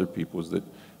and some other people, is that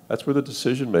that's where the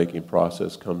decision-making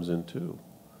process comes in, too.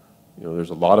 There's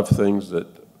a lot of things that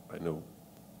I know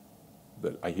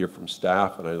that I hear from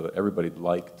staff and I know that everybody'd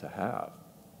like to have,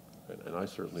 and I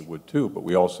certainly would, too, but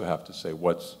we also have to say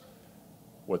what's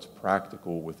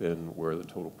practical within where the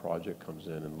total project comes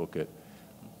in, and look at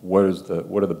what are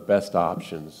the best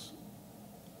options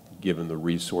given the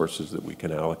resources that we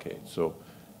can allocate. So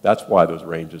that's why those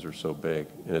ranges are so big.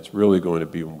 And it's really going to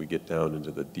be when we get down into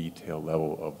the detail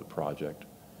level of the project.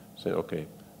 Say, okay,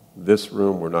 This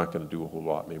room, we're not going to do a whole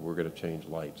lot. Maybe we're going to change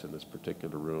lights in this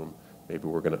particular room. Maybe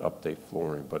we're going to update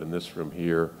flooring. But in this room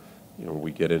here, you know,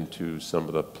 we get into some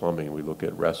of the plumbing, we look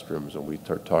at restrooms, and we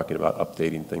start talking about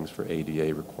updating things for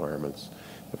ADA requirements.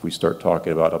 If we start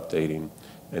talking about updating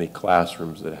any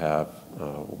classrooms that have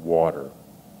water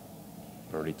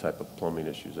or any type of plumbing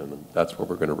issues in them, that's where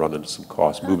we're going to run into some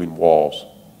costs, moving walls,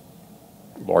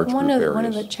 large group areas. One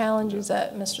of the challenges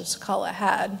that Mr. Sakala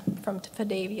had from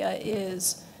Fadavia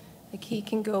is, like, he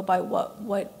can go by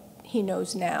what he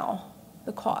knows now,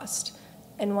 the cost.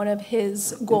 And one of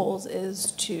his goals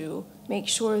is to make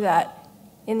sure that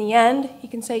in the end, he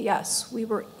can say, yes, we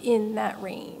were in that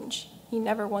range. He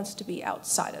never wants to be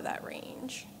outside of that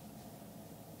range.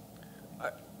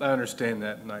 I understand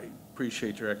that, and I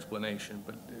appreciate your explanation,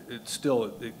 but it's still,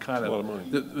 it kind It's a lot of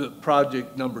money. of, the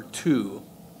project number 2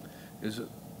 is a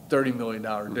 $30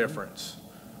 million difference,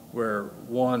 where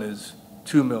 1 is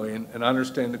 $2 million, and I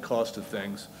understand the cost of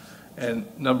things, and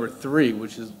number 3,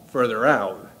 which is further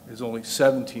out, is only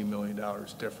 $17 million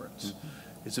difference.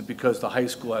 Is it because the high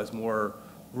school has more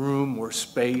room, more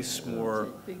space, more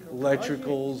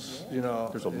electricals, you know?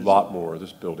 There's a lot more.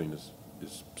 This building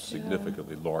is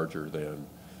significantly larger than,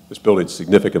 this building's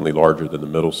significantly larger than the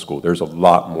middle school. There's a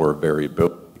lot more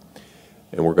variability.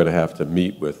 And we're going to have to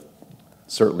meet with,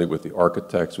 certainly with the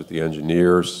architects, with the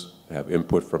engineers, have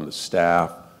input from the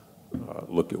staff,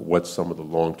 look at what some of the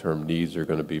long-term needs are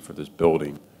going to be for this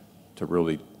building to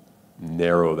really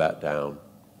narrow that down.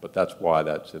 But that's why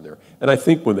that's in there. And I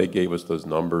think when they gave us those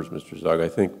numbers, Mr. Zug, I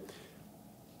think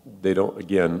they don't,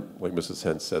 again, like Mrs.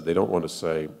 Hens said, they don't want to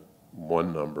say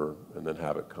one number and then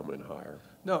have it come in higher.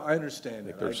 No, I understand I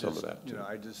think it. there's some of that, You too. know,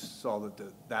 I just saw that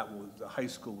that was, the high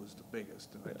school was the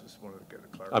biggest, and I just wanted to get a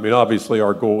I clarification. mean, obviously,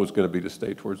 our goal is going to be to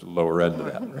stay towards the lower end of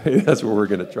that, right? That's what we're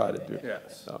going to try to do.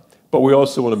 Yes. But we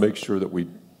also want to make sure that we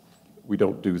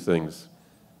don't do things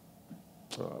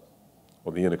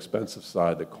on the inexpensive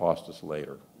side that cost us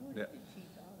later. Yeah.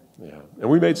 Yeah, and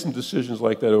we made some decisions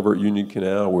like that over at Union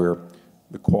Canal where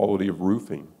the quality of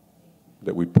roofing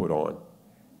that we put on,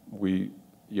 we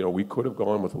could have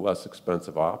gone with a less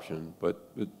expensive option,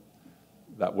 but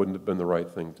that wouldn't have been the right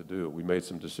thing to do. We made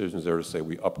some decisions there to say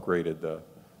we upgraded the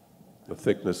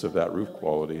thickness of that roof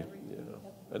quality, you know,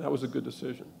 and that was a good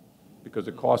decision because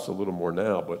it costs a little more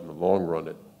now, but in the long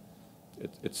run,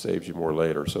 it saves you more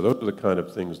later. So those are the kind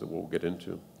of things that we'll get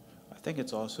into. I think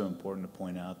it's also important to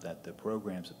point out that the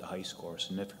programs at the high school are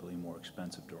significantly more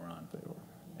expensive to run.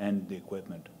 And the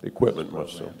equipment. The equipment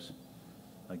much so. programs,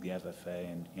 like the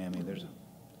FFA, and, yeah, I mean, there's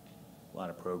a lot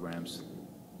of programs.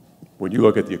 When you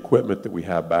look at the equipment that we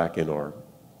have back in our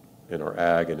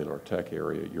ag and in our tech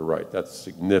area, you're right, that's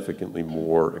significantly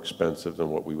more expensive than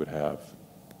what we would have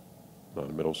on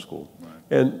a middle school.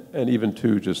 Right. And even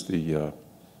too, just the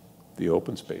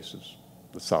open spaces,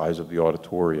 the size of the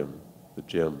auditorium, the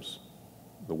gyms,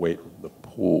 the weight, the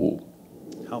pool.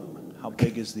 How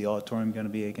big is the auditorium going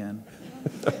to be again?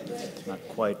 It's not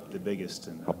quite the biggest.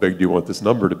 How big do you want this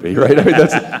number to be, right? I mean,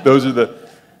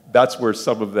 that's where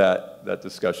some of that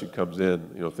discussion comes in,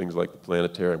 you know, things like the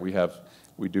planetarium.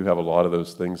 We do have a lot of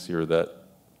those things here that,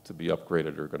 to be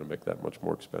upgraded, are going to make that much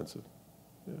more expensive.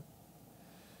 Yeah.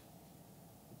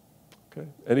 Okay,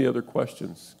 any other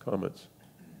questions, comments?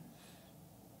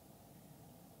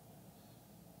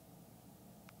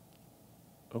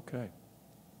 Okay.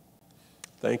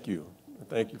 Thank you.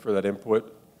 Thank you for that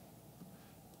input.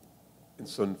 And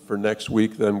so for next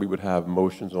week, then, we would have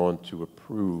motions on to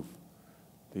approve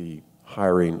the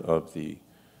hiring of the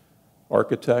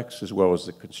architects as well as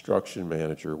the construction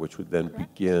manager, which would then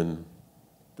begin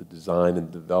the design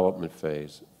and development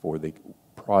phase for the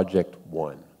Project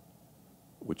 1,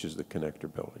 which is the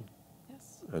connector building.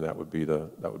 Yes. And that would be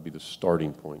the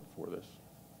starting point for this.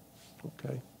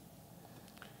 Okay.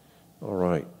 All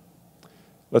right.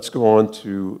 Let's go on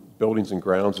to buildings and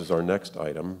grounds as our next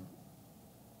item.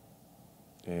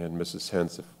 And Mrs.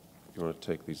 Hens, if you want to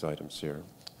take these items here.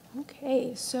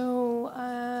 Okay, so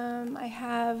I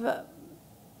have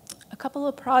a couple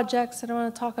of projects that I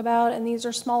want to talk about, and these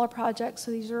are smaller projects,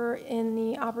 so these are in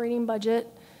the operating budget.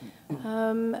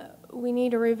 We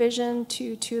need a revision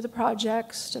to two of the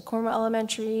projects, Decorma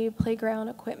Elementary playground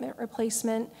equipment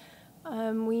replacement.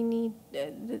 We need,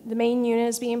 the main unit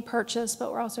is being purchased,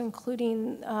 but we're also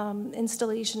including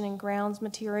installation and grounds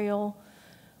material.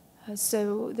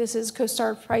 So this is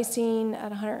CoStar pricing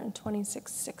at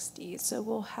 $126.60. So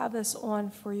we'll have this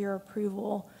on for your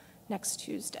approval next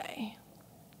Tuesday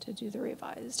to do the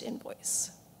revised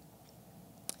invoice.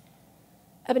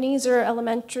 Ebenezer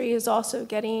Elementary is also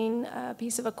getting a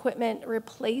piece of equipment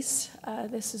replaced.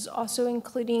 This is also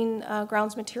including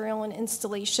grounds material and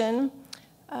installation.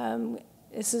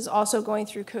 This is also going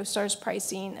through CoStar's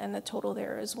pricing, and the total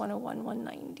there is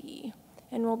 101,190.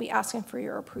 And we'll be asking for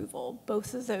your approval.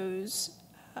 Both of those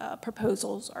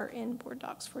proposals are in board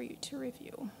docs for you to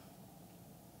review.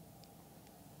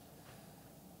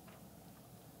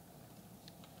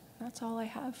 That's all I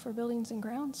have for buildings and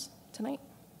grounds tonight.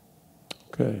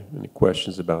 Okay, any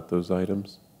questions about those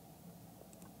items?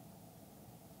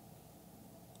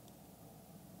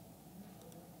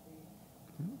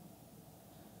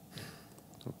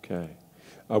 Okay.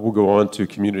 We'll go on to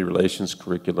community relations,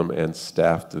 curriculum, and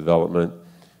staff development.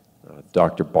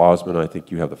 Dr. Bosman, I think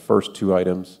you have the first two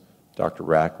items. Dr.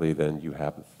 Rackley, then you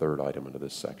have the third item under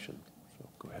this section. So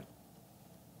go ahead.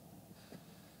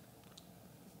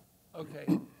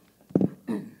 Okay.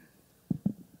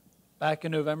 Back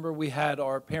in November, we had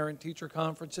our parent-teacher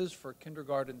conferences for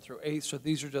kindergarten through 8th, so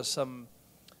these are just some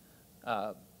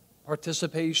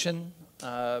participation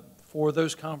for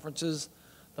those conferences.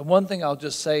 The one thing I'll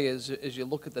just say is, as you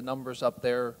look at the numbers up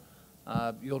there,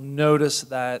 you'll notice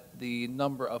that the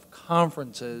number of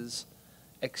conferences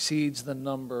exceeds the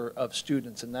number of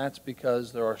students, and that's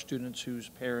because there are students whose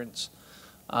parents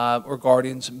or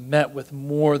guardians met with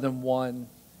more than one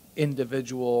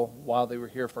individual while they were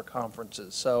here for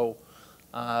conferences. So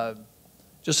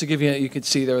just to give you, you could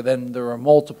see there, then there are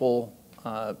multiple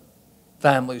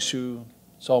families who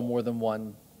saw more than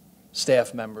one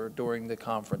staff member during the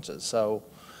conferences. So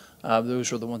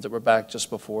those were the ones that were back just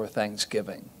before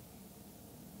Thanksgiving.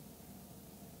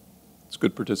 It's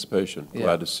good participation. Yeah.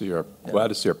 Glad to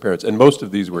see our parents. And most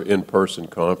of these were in-person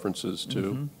conferences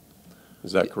too. Mm-hmm.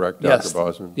 Is that correct, Yes. Dr.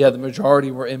 Bosman? Yeah, the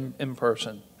majority were in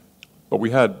person. But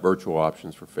we had virtual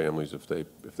options for families if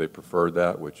they preferred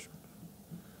that, which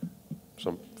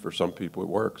for some people it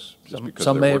works. Just because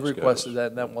Some of may their have work requested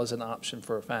schedules. that was an option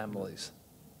for families.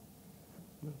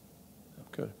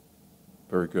 Okay,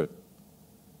 very good.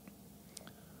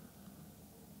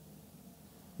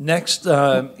 Next,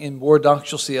 in board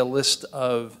docs, you'll see a list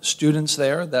of students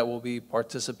there that will be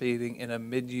participating in a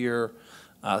mid-year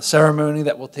ceremony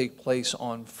that will take place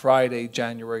on Friday,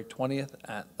 January 20th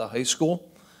at the high school.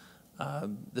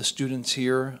 The students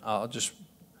here, I'll just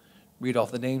read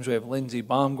off the names. We have Lindsay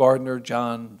Baumgardner,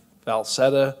 John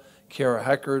Falsetta, Kara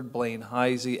Heckard, Blaine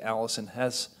Heisey, Allison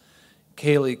Hess,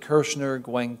 Kaylee Kirshner,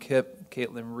 Gwen Kipp,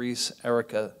 Caitlin Reese,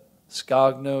 Erica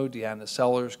Scogno, Deanna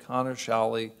Sellers, Connor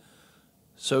Shawley,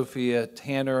 Sophia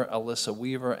Tanner, Alyssa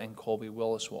Weaver, and Colby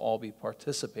Willis will all be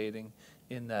participating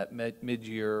in that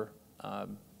mid-year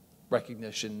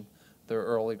recognition, their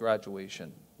early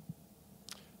graduation.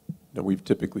 Now, we've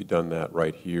typically done that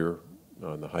right here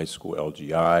on the high school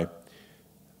LGI.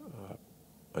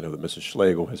 I know that Mrs.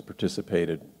 Schlegel has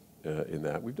participated in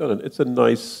that. We've done it. It's a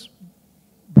nice,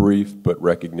 brief, but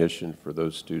recognition for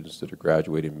those students that are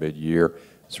graduating mid-year.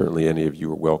 Certainly any of you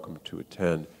are welcome to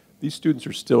attend. These students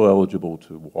are still eligible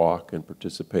to walk and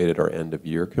participate at our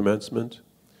end-of-year commencement,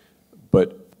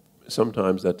 but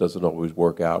sometimes that doesn't always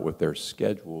work out with their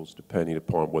schedules depending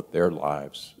upon what their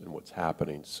lives and what's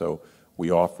happening. So we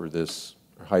offer this.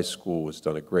 Our high school has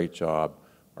done a great job,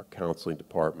 our counseling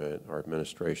department, our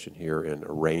administration here, in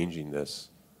arranging this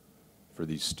for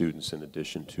these students in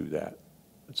addition to that.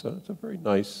 It's a very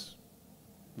nice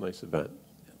event.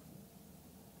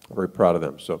 I'm very proud of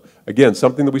them. So again,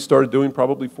 something that we started doing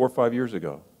probably 4 or 5 years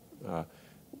ago.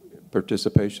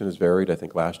 Participation has varied. I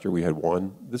think last year we had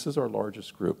one. This is our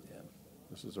largest group. Yeah.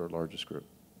 This is our largest group.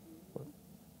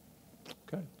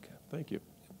 Okay, thank you.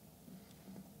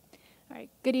 All right,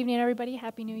 good evening, everybody.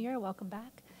 Happy New Year. Welcome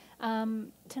back.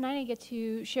 Tonight I get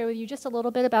to share with you just a little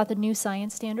bit about the new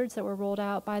science standards that were rolled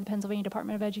out by the Pennsylvania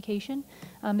Department of Education.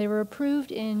 They were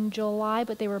approved in July,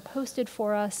 but they were posted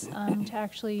for us to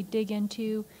actually dig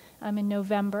into in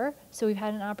November. So we've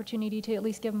had an opportunity to at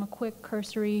least give them a quick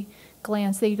cursory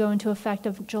glance. They go into effect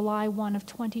of July 1 of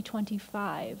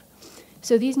 2025.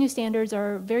 So these new standards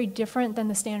are very different than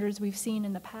the standards we've seen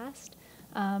in the past.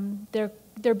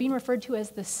 They're being referred to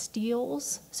as the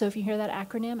STEELS. So if you hear that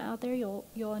acronym out there,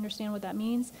 you'll understand what that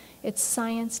means. It's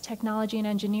science, technology, and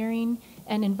engineering,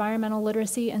 and environmental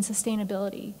literacy and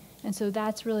sustainability. And so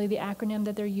that's really the acronym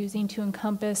that they're using to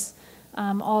encompass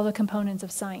all the components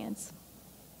of science.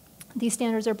 These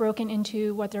standards are broken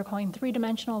into what they're calling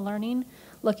three-dimensional learning,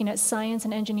 looking at science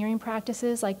and engineering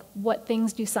practices, like what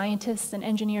things do scientists and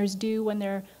engineers do when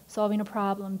they're solving a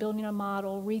problem, building a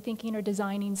model, rethinking or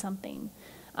designing something.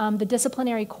 The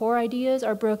disciplinary core ideas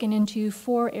are broken into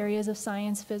 4 areas of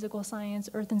science: physical science,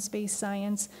 earth and space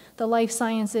science, the life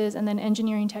sciences, and then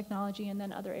engineering, technology, and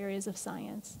then other areas of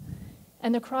science.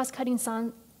 And the cross-cutting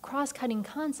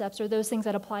concepts are those things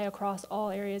that apply across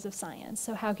all areas of science.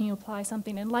 So how can you apply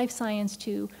something in life science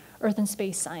to earth and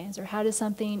space science, or how does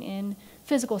something in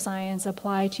physical science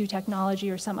apply to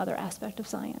technology or some other aspect of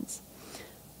science.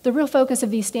 The real focus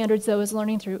of these standards, though, is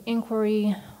learning through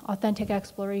inquiry, authentic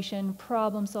exploration,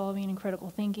 problem solving, and critical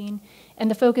thinking.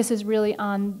 And the focus is really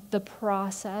on the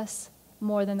process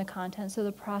more than the content. So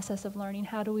the process of learning,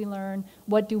 how do we learn?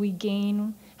 What do we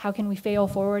gain? How can we fail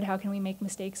forward? How can we make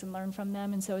mistakes and learn from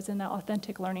them? And so it's in that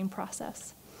authentic learning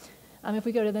process. If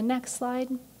we go to the next slide,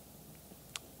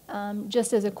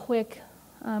 just as a quick,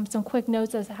 some quick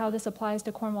notes as to how this applies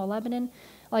to Cornwall, Lebanon.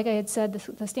 Like I had said,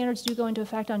 the standards do go into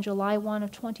effect on July 1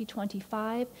 of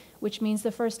 2025, which means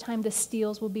the first time the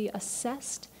steals will be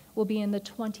assessed will be in the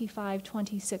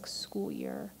 25-26 school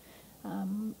year.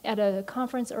 At a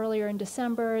conference earlier in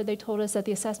December, they told us that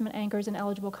the assessment anchors and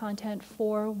eligible content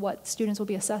for what students will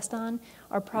be assessed on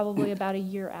are probably about a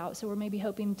year out, so we're maybe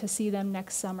hoping to see them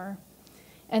next summer.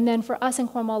 And then for us in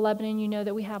Cornwall, Lebanon, you know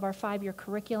that we have our 5-year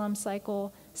curriculum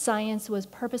cycle. Science was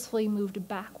purposefully moved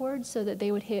backwards so that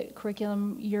they would hit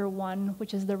curriculum year 1,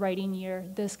 which is the writing year,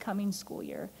 this coming school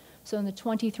year. So in the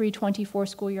 23-24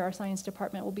 school year, our science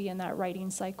department will be in that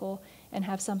writing cycle and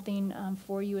have something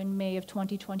for you in May of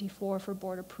 2024 for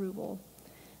board approval.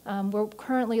 We're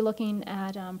currently looking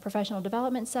at professional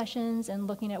development sessions and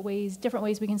looking at different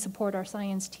ways we can support our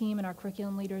science team and our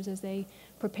curriculum leaders as they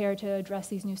prepare to address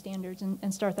these new standards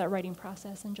and start that writing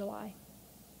process in July.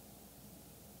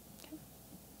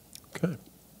 Okay.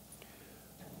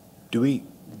 Do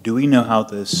we know how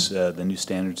this the new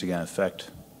standards are going to affect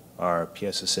our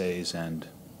PSSAs and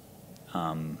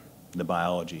the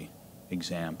biology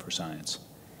exam for science?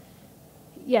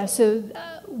 Yeah, so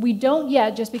we don't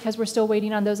yet, just because we're still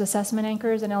waiting on those assessment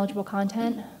anchors and eligible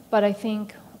content. But I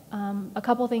think a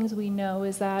couple things we know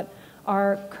is that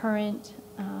our current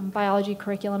biology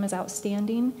curriculum is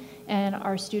outstanding, and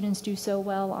our students do so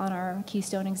well on our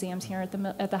Keystone exams here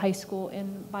at the high school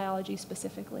in biology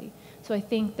specifically. So I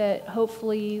think that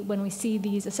hopefully when we see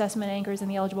these assessment anchors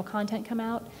and the eligible content come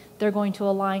out, they're going to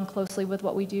align closely with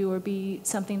what we do or be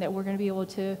something that we're going to be able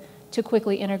to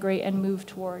quickly integrate and move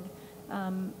toward.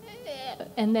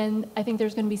 And then I think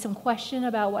there's going to be some question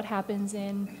about what happens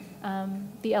in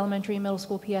the elementary and middle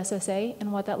school PSSA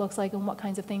and what that looks like and what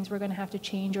kinds of things we're going to have to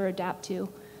change or adapt to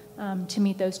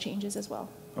meet those changes as well.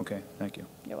 Okay, thank you.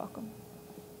 You're welcome.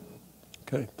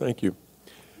 Okay, thank you.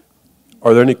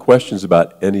 Are there any questions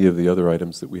about any of the other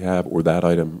items that we have or that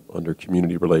item under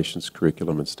community relations,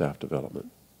 curriculum, and staff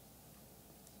development?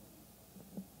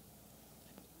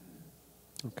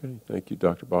 Okay, thank you,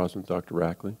 Dr. Bosman, Dr.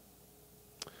 Rackley.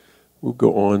 We'll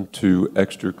go on to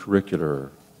extracurricular.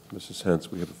 Mrs.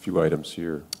 Hentz, we have a few items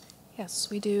here. Yes,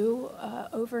 we do.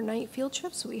 Overnight field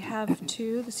trips. We have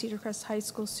 2, the Cedar Crest High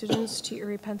School students to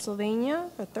Erie, Pennsylvania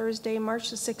for Thursday,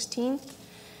 March the 16th,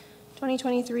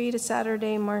 2023 to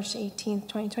Saturday, March 18th,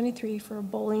 2023 for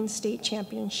bowling state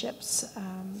championships.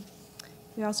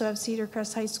 We also have Cedar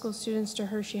Crest High School students to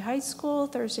Hershey High School,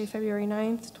 Thursday, February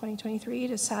 9th, 2023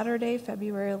 to Saturday,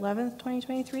 February 11th,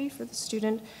 2023 for the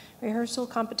student rehearsal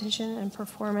competition and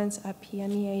performance at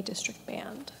PMEA District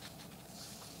Band.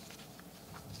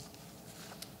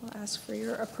 I'll ask for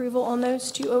your approval on those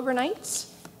 2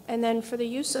 overnights. And then for the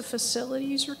use of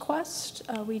facilities request,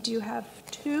 we do have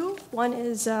 2. One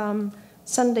is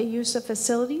Sunday use of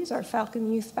facilities. Our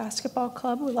Falcon Youth Basketball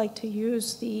Club would like to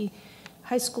use the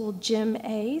High School Gym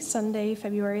A, Sunday,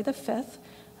 February the 5th,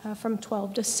 from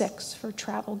 12 to 6 for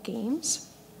travel games.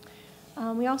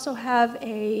 We also have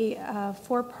a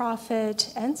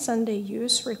for-profit and Sunday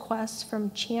use request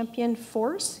from Champion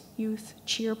Force Youth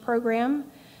Cheer Program.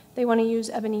 They want to use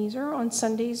Ebenezer on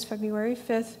Sundays, February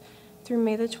 5th through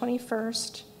May the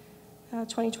 21st,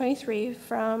 2023,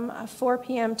 from 4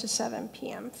 p.m. to 7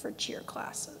 p.m. for cheer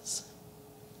classes.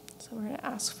 So we're going to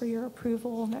ask for your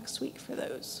approval next week for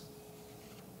those.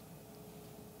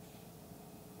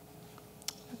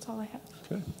 That's all I have.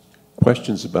 Okay.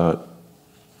 Questions about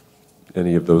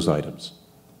any of those items?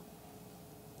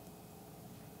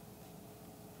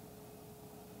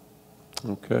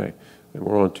 Okay. And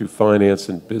we're on to finance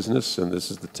and business, and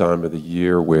this is the time of the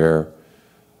year where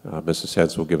Mrs.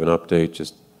 Hentz will give an update,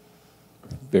 just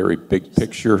very big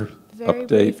picture Very update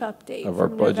brief update of our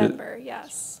from budget. November,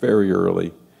 yes. Very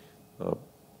early.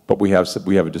 But we have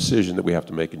a decision that we have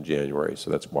to make in January, so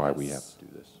that's why we have to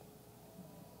do this.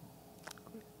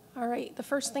 All right, the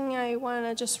first thing I want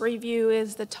to just review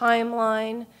is the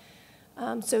timeline.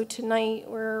 So tonight,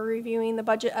 we're reviewing the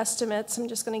budget estimates. I'm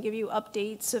just going to give you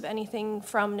updates of anything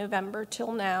from November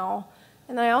till now.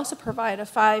 And then I also provide a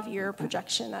 5-year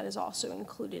projection that is also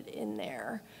included in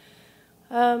there.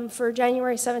 For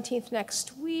January 17th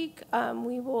next week,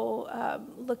 we will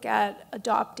look at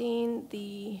adopting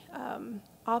the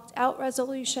opt-out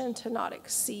resolution to not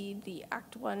exceed the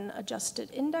Act 1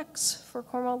 adjusted index for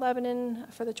Cornwall Lebanon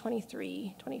for the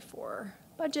 23-24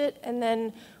 budget. And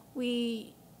then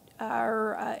we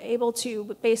are able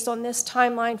to, based on this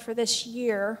timeline for this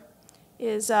year,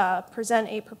 is present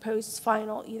a proposed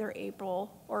final either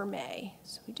April or May.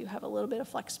 So we do have a little bit of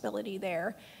flexibility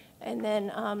there. And then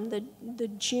the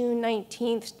June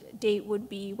 19th date would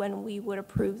be when we would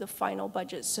approve the final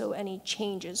budget. So any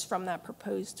changes from that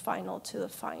proposed final to the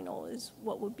final is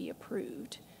what would be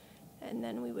approved. And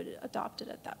then we would adopt it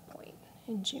at that point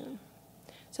in June.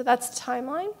 So that's the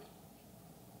timeline.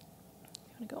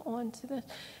 I'm going to go on to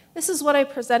this is what I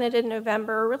presented in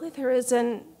November. Really, there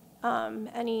isn't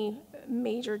any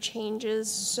major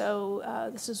changes.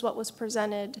 So this is what was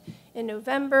presented in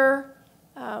November.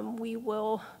 We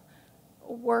will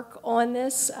work on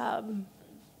this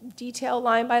detail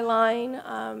line by line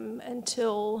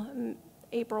until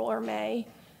April or May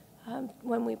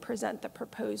when we present the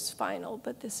proposed final,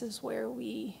 but this is where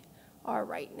we are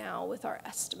right now with our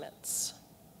estimates.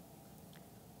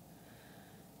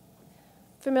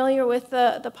 Familiar with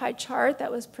the pie chart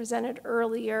that was presented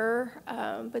earlier,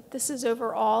 but this is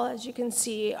overall, as you can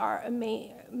see,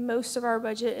 most of our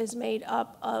budget is made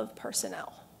up of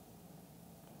personnel.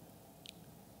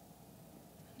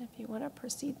 If you want to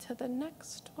proceed to the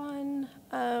next one.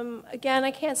 Again, I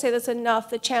can't say this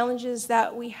enough. The challenges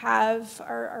that we have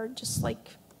are just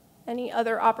like any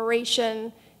other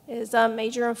operation, is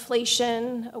major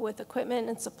inflation with equipment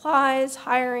and supplies,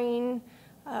 hiring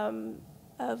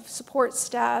of support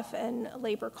staff, and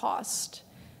labor cost.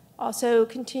 Also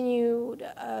continued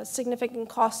significant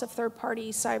cost of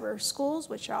third-party cyber schools,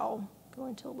 which I'll go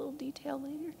into a little detail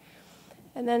later.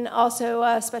 And then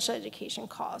also special education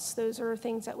costs. Those are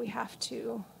things that we have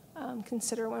to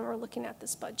consider when we're looking at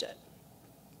this budget.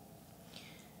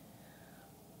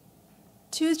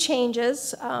 Two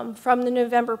changes from the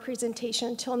November presentation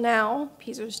until now.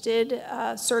 PSERS did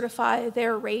certify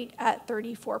their rate at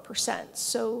 34%.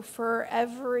 So for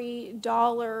every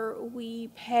dollar we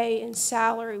pay in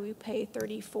salary, we pay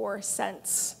 34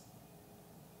 cents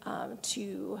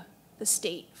to the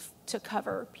state to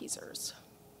cover PSERS,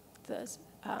 the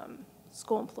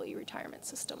school employee retirement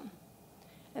system.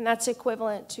 And that's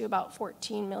equivalent to about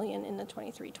 $14 million in the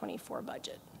 23-24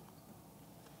 budget.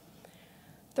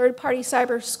 Third-party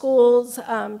cyber schools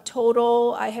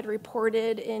total, I had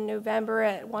reported in November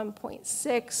at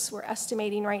 1.6. We're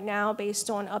estimating right now, based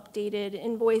on updated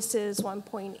invoices,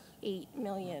 1.8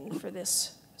 million for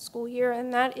this school year,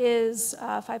 and that is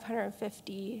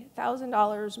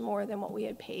 $550,000 more than what we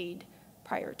had paid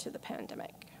prior to the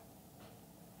pandemic.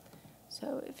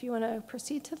 So if you want to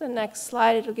proceed to the next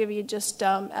slide, it'll give you just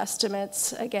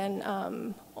estimates. Again,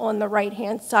 on the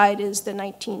right-hand side is the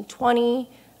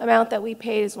 1920 amount that we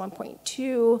paid is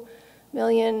 1.2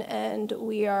 million, and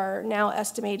we are now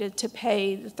estimated to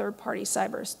pay the third-party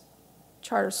cyber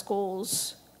charter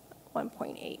schools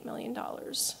 $1.8 million,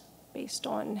 based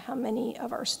on how many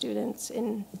of our students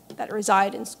that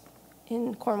reside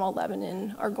in Cornwall,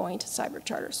 Lebanon, are going to cyber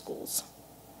charter schools.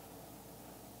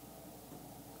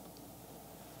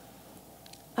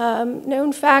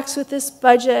 Known facts with this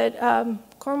budget,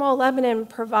 Cornwall, Lebanon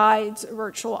provides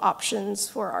virtual options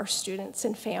for our students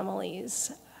and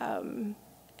families, and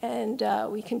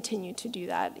we continue to do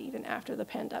that even after the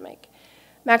pandemic.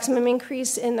 Maximum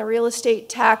increase in the real estate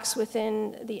tax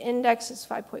within the index is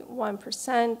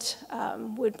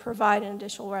 5.1%, would provide an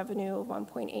additional revenue of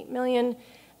 $1.8 million,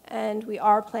 and we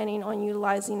are planning on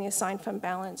utilizing the assigned fund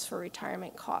balance for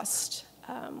retirement cost.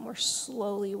 We're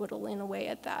slowly whittling away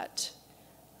at that.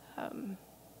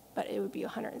 But it would be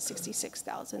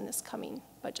 $166,000 this coming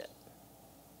budget.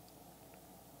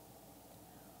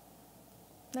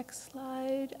 Next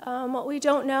slide. What we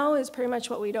don't know is pretty much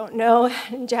what we don't know.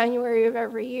 In January of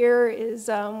every year is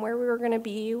where we were going to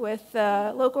be with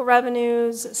local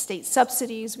revenues, state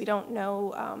subsidies. We don't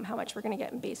know how much we're going to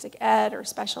get in basic ed or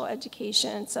special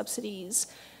education subsidies,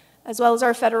 as well as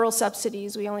our federal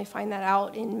subsidies. We only find that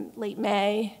out in late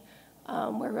May.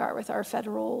 Where we are with our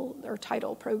federal or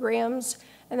title programs.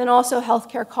 And then also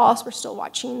healthcare costs, we're still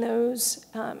watching those,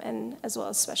 and as well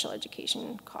as special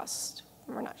education costs,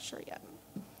 we're not sure yet.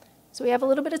 So we have a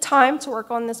little bit of time to work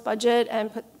on this budget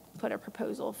and put a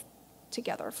proposal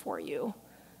together for you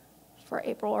for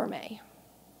April or May.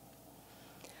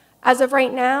 As of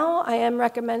right now, I am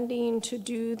recommending to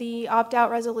do the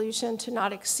opt-out resolution to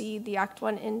not exceed the Act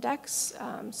 1 index,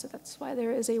 so that's why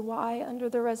there is a Y under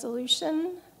the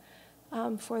resolution.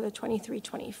 For the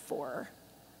 23-24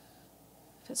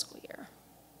 fiscal year.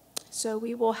 So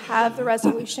we will have the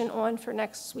resolution on for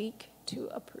next week to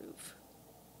approve.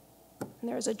 And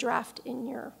there is a draft in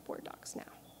your board docs now.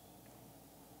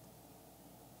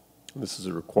 This is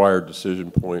a required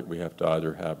decision point. We have to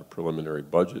either have a preliminary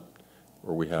budget,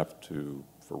 or we have to,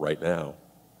 for right now,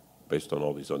 based on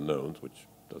all these unknowns, which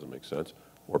doesn't make sense,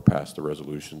 or pass the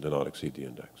resolution to not exceed the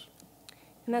index.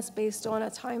 And that's based on a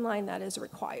timeline that is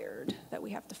required, that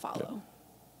we have to follow.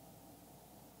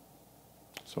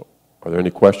 So are there any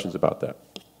questions about that?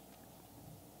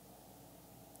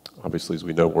 Obviously, as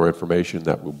we know more information,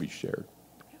 that will be shared.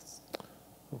 Yes.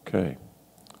 Okay.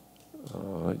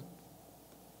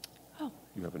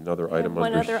 You have another item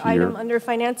One under other here. item under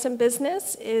finance and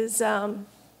business is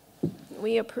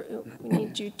we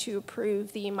need you to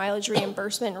approve the mileage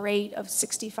reimbursement rate of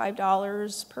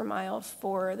 $65 per mile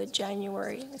for the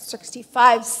January,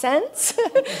 65 cents.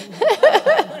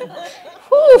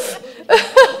 Oof.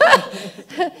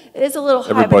 It is a little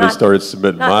high. Everybody started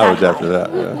submitting mileage after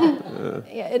that. Yeah.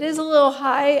 Yeah, it is a little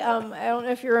high. I don't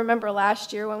know if you remember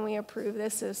last year when we approved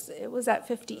this, it was at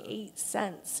 58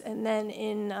 cents. And then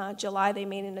in July, they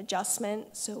made an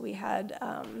adjustment. So we had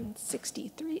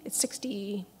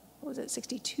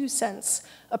 62 cents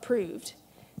approved.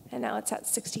 And now it's at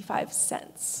 65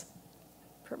 cents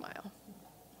per mile.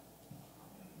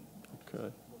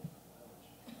 Okay.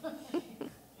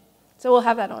 So we'll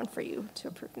have that on for you to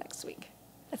approve next week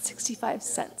at 65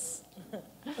 cents.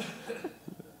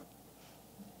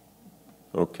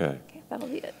 Okay. Okay, that'll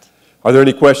be it. Are there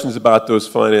any questions about those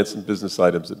finance and business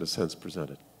items that Ms. Hens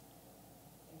presented?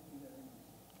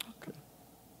 Okay.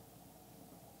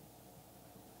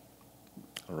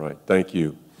 All right, thank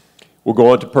you. We'll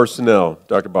go on to personnel.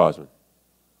 Dr. Bosman.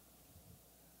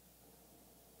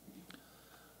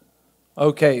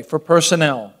 Okay, for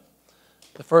personnel,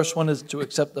 the first one is to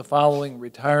accept the following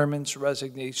retirements,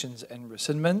 resignations, and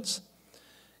rescindments.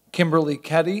 Kimberly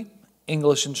Ketty,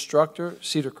 English instructor,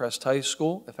 Cedar Crest High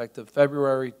School, effective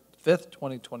February 5th,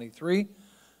 2023,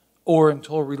 or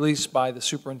until released by the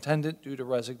superintendent due to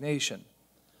resignation.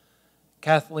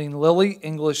 Kathleen Lilly,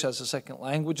 English as a second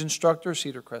language instructor,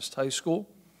 Cedar Crest High School,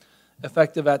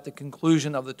 effective at the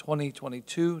conclusion of the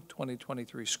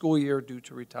 2022-2023 school year due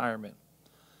to retirement.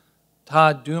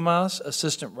 Todd Dumas,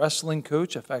 assistant wrestling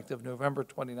coach, effective November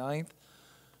 29th,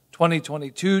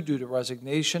 2022 due to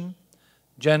resignation.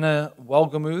 Jenna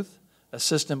Welgemuth,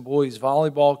 assistant boys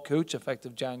volleyball coach,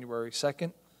 effective January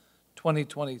 2nd,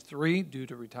 2023 due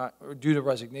to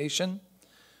resignation.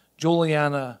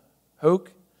 Juliana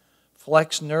Hoke,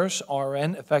 flex nurse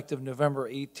RN, effective November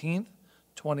 18th,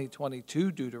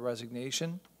 2022 due to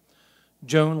resignation.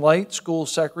 Joan Light, school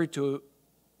secretary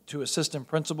to assistant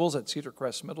principals at Cedar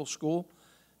Crest Middle School,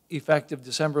 effective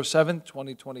December 7th,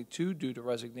 2022 due to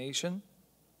resignation.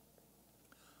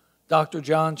 Dr.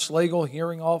 John Slagle,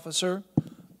 hearing officer,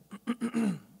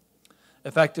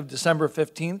 effective December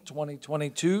 15th,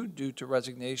 2022 due to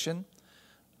resignation.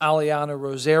 Aliana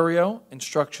Rosario,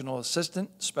 instructional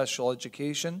assistant, special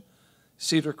education,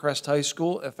 Cedar Crest High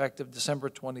School, effective December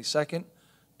 22nd,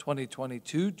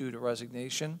 2022 due to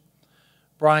resignation.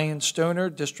 Brian Stoner,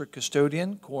 district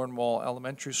custodian, Cornwall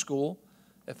Elementary School,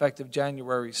 effective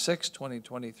January 6,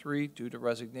 2023 due to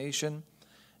resignation.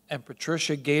 And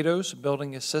Patricia Gatos,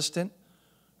 building assistant,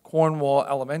 Cornwall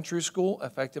Elementary School,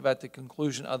 effective at the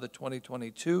conclusion of the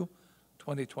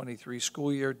 2022-2023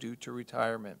 school year due to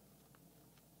retirement.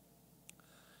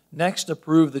 Next,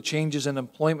 approve the changes in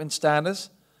employment status.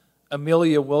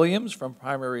 Amelia Williams from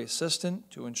primary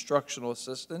assistant to instructional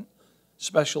assistant,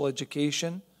 special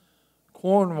education,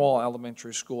 Cornwall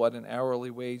Elementary School at an hourly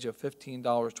wage of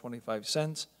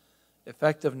 $15.25,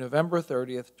 effective November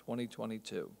 30th,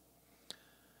 2022.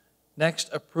 Next,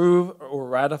 approve or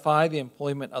ratify the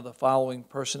employment of the following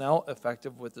personnel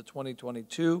effective with the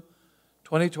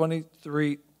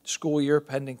 2022-2023 school year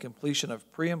pending completion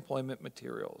of pre-employment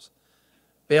materials.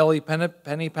 Bailey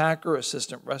Pennypacker,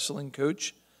 assistant wrestling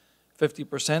coach,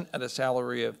 50% at a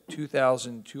salary of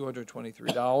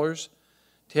 $2,223.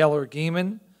 Taylor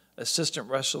Gaiman, assistant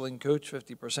wrestling coach,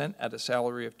 50% at a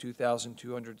salary of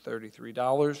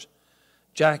 $2,233.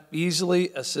 Jack Beasley,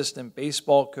 assistant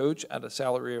baseball coach at a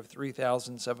salary of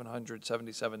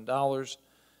 $3,777.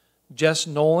 Jess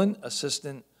Nolan,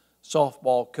 assistant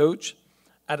softball coach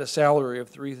at a salary of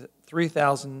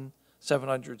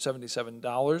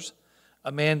 $3,777.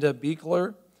 Amanda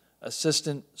Beekler,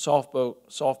 assistant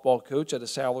softball coach at a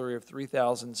salary of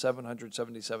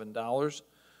 $3,777.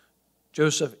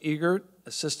 Joseph Egert,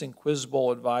 assistant quiz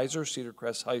bowl advisor, Cedar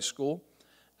Crest High School,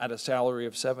 at a salary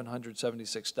of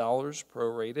 $776,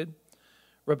 prorated.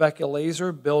 Rebecca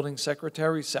Laser, building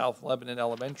secretary, South Lebanon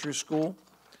Elementary School,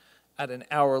 at an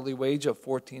hourly wage of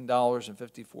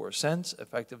 $14.54,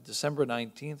 effective December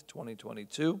 19th,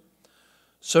 2022.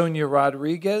 Sonia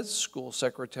Rodriguez, school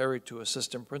secretary to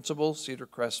assistant principal, Cedar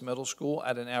Crest Middle School,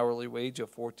 at an hourly wage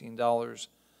of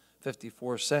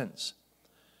 $14.54.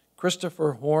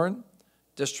 Christopher Horn,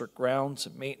 district grounds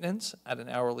maintenance, at an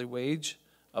hourly wage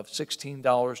of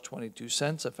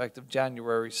 $16.22, effective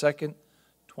January 2nd,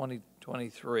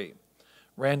 2023.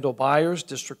 Randall Byers,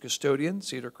 district custodian,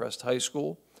 Cedar Crest High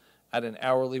School, at an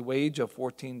hourly wage of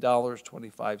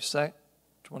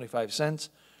 $14.25.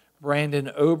 Brandon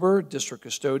Ober, district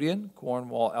custodian,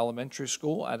 Cornwall Elementary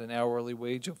School, at an hourly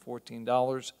wage of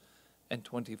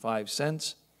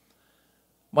 $14.25.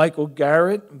 Michael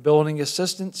Garrett, building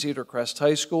assistant, Cedar Crest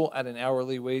High School, at an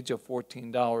hourly wage of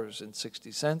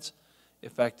 $14.60,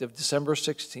 effective December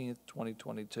 16th,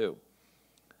 2022.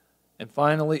 And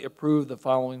finally, approve the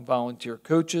following volunteer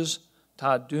coaches: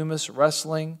 Todd Dumas,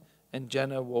 wrestling, and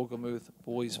Jenna Wolgamuth,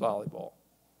 boys volleyball.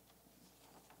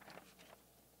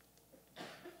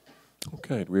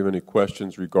 Okay, do we have any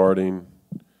questions regarding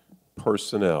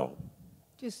personnel?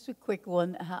 Just a quick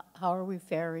one. How are we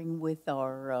faring with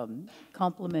our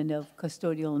complement of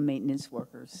custodial and maintenance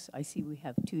workers? I see we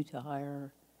have 2 to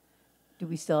hire. Do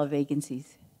we still have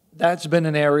vacancies? That's been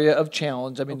an area of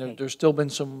challenge. I mean, Okay. there's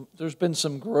been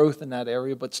some growth in that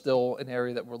area, but still an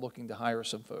area that we're looking to hire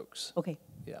some folks. Okay,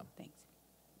 Yeah. thanks.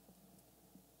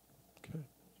 Okay.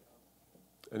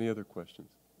 Any other questions?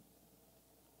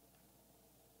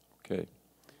 Okay.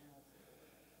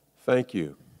 Thank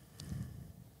you.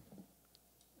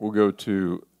 We'll go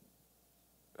to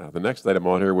the next item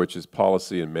on here, which is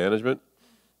policy and management.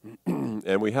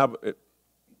 And we have, it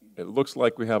looks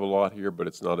like we have a lot here, but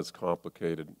it's not as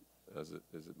complicated as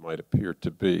it might appear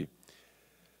to be.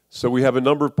 So we have a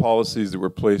number of policies that were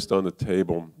placed on the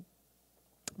table,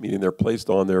 meaning they're placed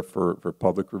on there for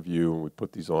public review, and we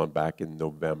put these on back in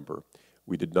November.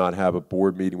 We did not have a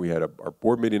board meeting. We had our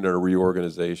board meeting and a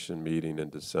reorganization meeting in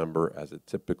December, as it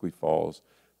typically falls,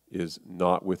 is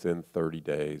not within 30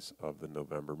 days of the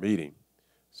November meeting.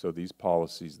 So these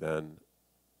policies then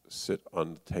sit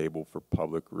on the table for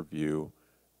public review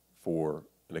for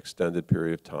an extended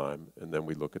period of time, and then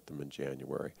we look at them in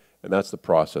January. And that's the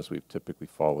process we've typically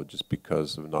followed, just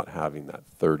because of not having that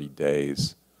 30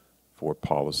 days for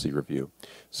policy review.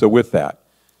 So with that,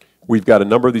 we've got a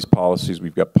number of these policies.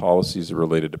 We've got policies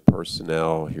related to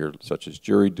personnel here, such as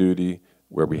jury duty,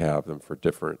 where we have them for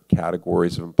different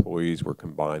categories of employees. We're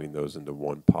combining those into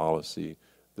one policy.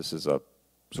 This is a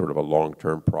sort of a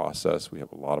long-term process. We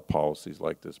have a lot of policies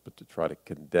like this, but to try to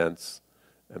condense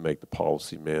and make the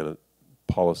policy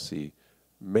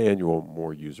manual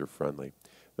more user-friendly.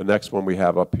 The next one we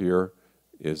have up here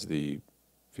is if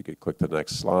you could click the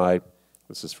next slide,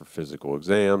 this is for physical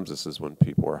exams. This is when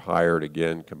people are hired,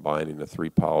 again, combining the 3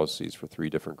 policies for 3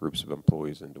 different groups of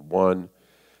employees into one.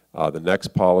 The next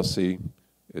policy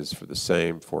is for the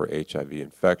same for HIV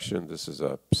infection. This is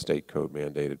a state code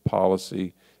mandated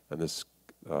policy, and this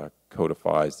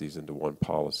codifies these into one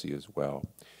policy as well.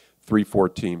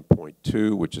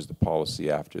 314.2, which is the policy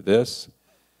after this.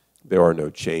 There are no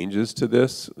changes to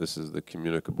this. This is the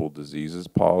communicable diseases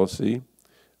policy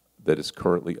that is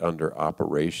currently under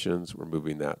operations. We're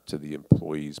moving that to the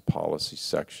employees policy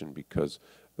section because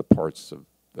the parts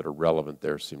that are relevant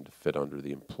there seem to fit under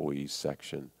the employees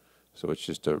section. So it's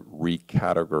just a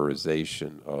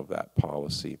recategorization of that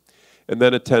policy. And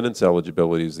then attendance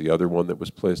eligibility is the other one that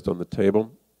was placed on the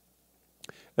table.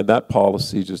 And that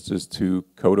policy just is to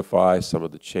codify some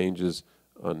of the changes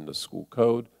on the school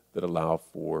code that allow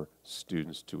for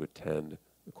students to attend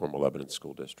the Cornwall Lebanon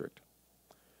School District.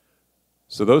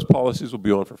 So those policies will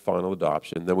be on for final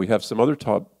adoption. Then we have some other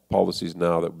top policies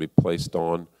now that will be placed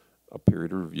on a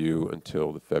period of review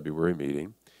until the February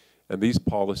meeting. And these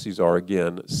policies are,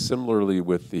 again, similarly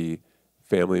with the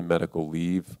family and medical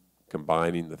leave,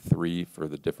 combining the 3 for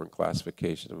the different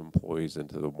classifications of employees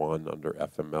into the 1 under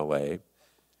FMLA.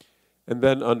 And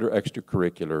then under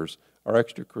extracurriculars, our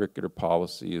extracurricular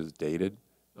policy is dated.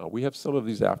 We have some of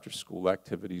these after-school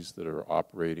activities that are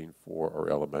operating for our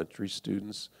elementary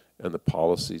students, and the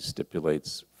policy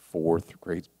stipulates 4th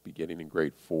grade, beginning in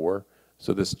grade 4.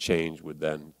 So this change would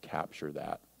then capture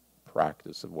that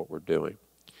practice of what we're doing.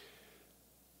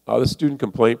 The student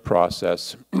complaint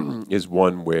process is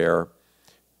one where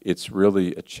it's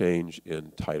really a change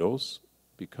in titles,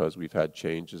 because we've had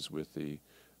changes with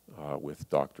with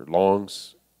Dr.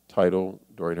 Long's title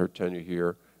during her tenure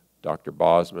here, Dr.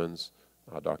 Bosman's,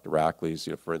 Dr. Rackley's.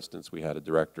 For instance, we had a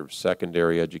director of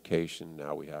secondary education.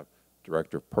 Now we have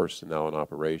director of personnel and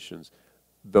operations.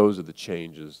 Those are the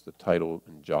changes, the title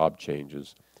and job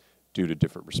changes, due to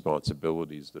different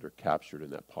responsibilities that are captured in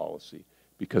that policy,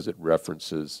 because it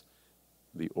references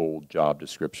the old job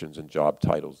descriptions and job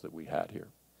titles that we had here.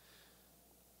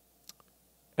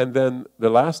 And then the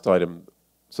last item,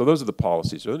 so those are the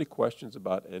policies. Are there any questions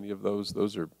about any of those?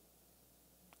 Those are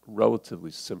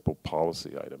relatively simple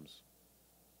policy items.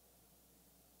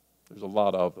 There's a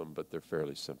lot of them, but they're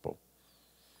fairly simple.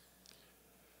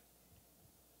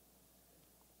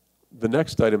 The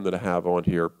next item that I have on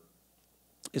here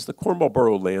is the Cornwall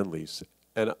Borough land lease.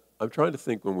 And I'm trying to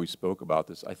think when we spoke about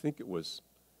this. I think it was,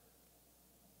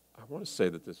 I want to say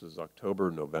that this was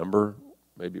October, November.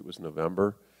 Maybe it was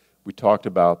November. We talked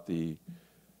about the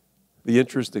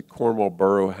interest that Cornwall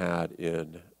Borough had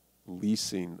in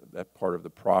leasing that part of the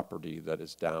property that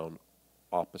is down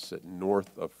opposite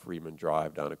north of Freeman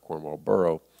Drive down at Cornwall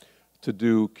Borough to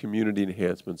do community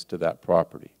enhancements to that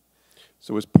property.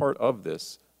 So as part of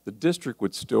this, the district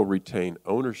would still retain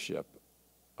ownership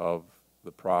of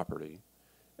the property,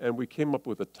 and we came up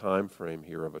with a time frame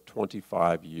here of a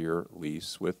 25-year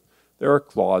lease with, there are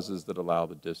clauses that allow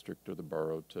the district or the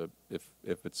borough to, if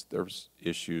there's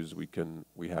issues,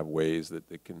 we have ways that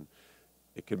it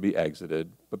can be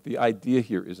exited. But the idea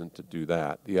here isn't to do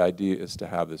that. The idea is to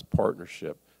have this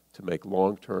partnership to make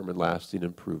long-term and lasting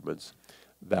improvements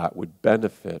that would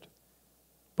benefit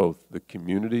both the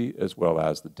community as well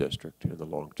as the district in the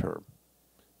long term,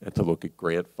 and to look at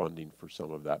grant funding for some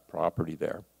of that property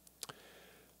there.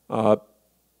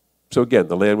 So again,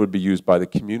 the land would be used by the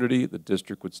community. The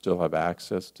district would still have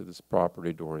access to this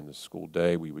property during the school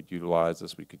day. We would utilize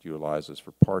this. We could utilize this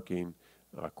for parking.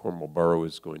 Cornwall Borough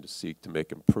is going to seek to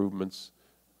make improvements.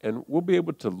 And we'll be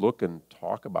able to look and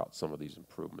talk about some of these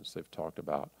improvements. They've talked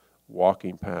about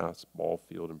walking paths, ball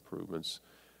field improvements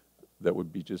that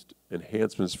would be just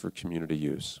enhancements for community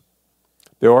use.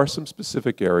 There are some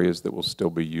specific areas that will still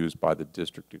be used by the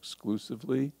district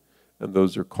exclusively, and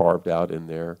those are carved out in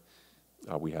there.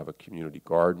 We have a community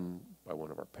garden by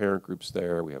one of our parent groups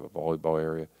there. We have a volleyball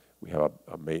area. We have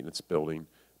a maintenance building.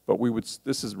 But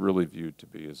this is really viewed to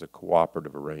be as a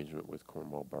cooperative arrangement with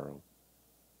Cornwall Borough.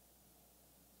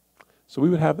 So we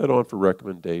would have that on for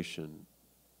recommendation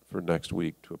for next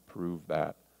week to approve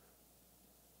that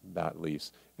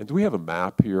lease. And do we have a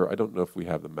map here? I don't know if we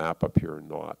have the map up here or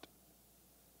not.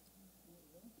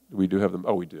 We do have them.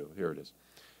 Oh, we do. Here it is.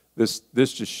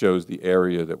 This just shows the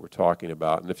area that we're talking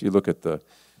about. And if you look at the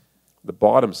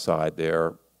bottom side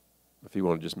there, if you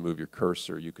want to just move your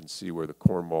cursor, you can see where the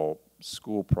Cornwall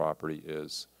school property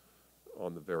is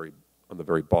on the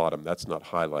very bottom. That's not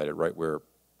highlighted, right where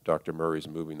Dr. Murray's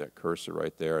moving that cursor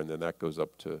right there, and then that goes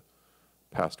up to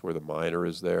past where the minor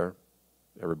is there.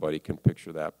 Everybody can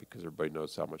picture that because everybody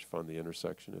knows how much fun the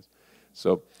intersection is.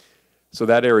 So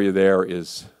that area there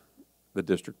is the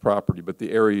district property, but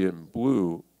the area in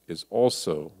blue is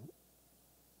also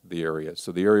the area.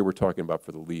 So the area we're talking about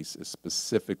for the lease is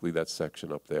specifically that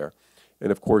section up there.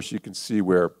 And of course, you can see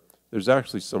where there's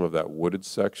actually some of that wooded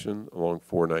section along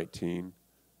 419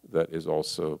 that is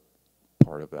also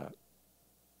part of that.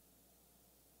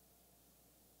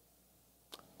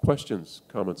 Questions,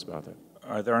 comments about that?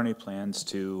 Are there any plans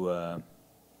to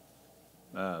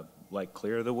like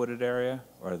clear the wooded area,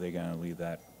 or are they going to leave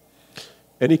that?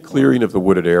 Any clearing of the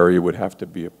wooded area would have to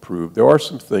be approved. There are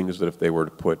some things that if they were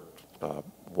to put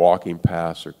walking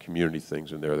paths or community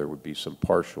things in there, there would be some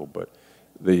partial, but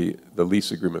the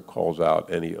lease agreement calls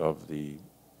out any of the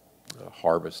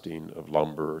harvesting of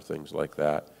lumber or things like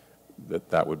that,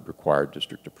 that would require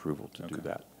district approval to do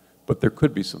that. But there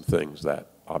could be some things that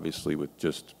obviously with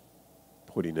just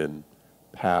putting in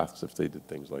paths, if they did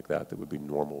things like that, that would be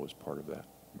normal as part of that.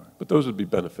 Right. But those would be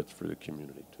benefits for the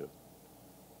community too.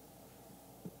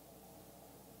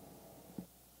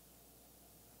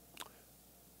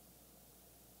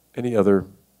 Any other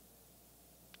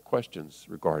questions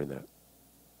regarding that?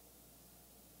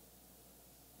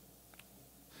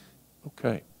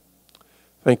 Okay.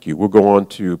 Thank you. We'll go on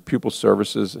to pupil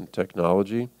services and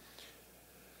technology.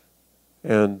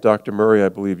 And Dr. Murray, I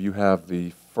believe you have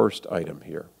the first item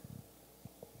here.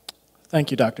 Thank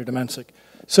you, Dr. Domencic.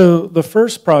 So the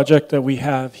first project that we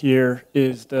have here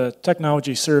is the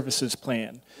Technology Services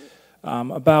Plan.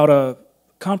 About a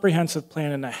comprehensive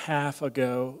plan and a half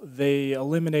ago, they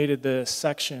eliminated the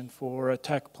section for a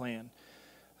tech plan.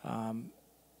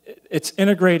 It's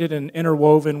integrated and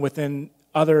interwoven within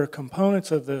other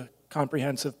components of the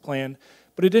comprehensive plan,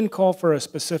 but it didn't call for a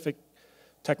specific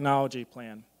technology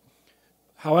plan.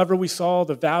 However, we saw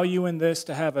the value in this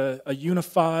to have a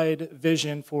unified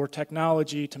vision for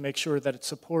technology to make sure that it's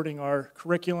supporting our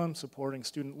curriculum, supporting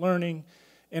student learning,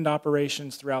 and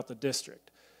operations throughout the district.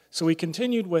 So we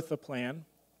continued with the plan,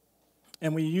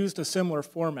 and we used a similar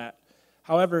format.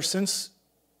 However, since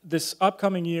this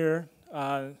upcoming year,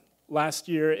 last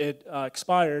year it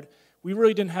expired, we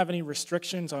really didn't have any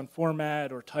restrictions on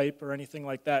format or type or anything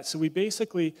like that. So we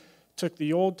basically took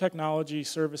the old technology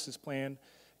services plan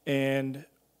and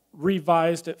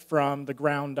revised it from the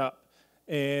ground up.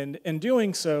 And in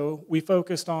doing so, we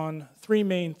focused on three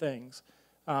main things.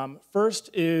 First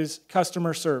is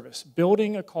customer service,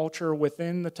 building a culture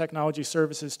within the technology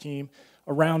services team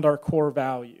around our core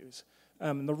values.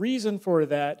 And the reason for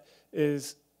that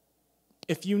is,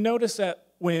 if you notice that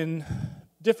when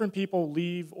different people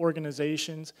leave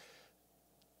organizations,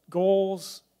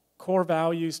 goals, core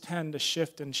values tend to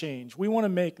shift and change. We want to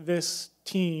make this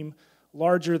team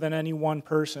larger than any one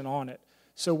person on it.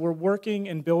 So we're working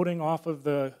and building off of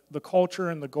the culture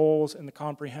and the goals and the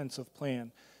comprehensive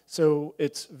plan. So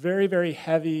it's very, very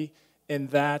heavy in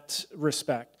that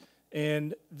respect.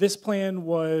 And this plan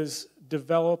was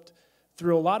developed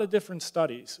through a lot of different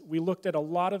studies. We looked at a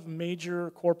lot of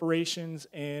major corporations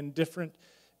and different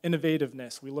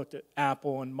innovativeness. We looked at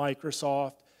Apple and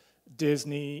Microsoft,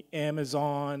 Disney,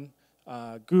 Amazon,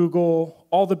 Google,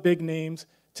 all the big names,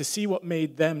 to see what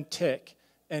made them tick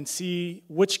and see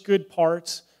which good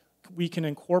parts we can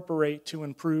incorporate to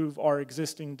improve our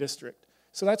existing district.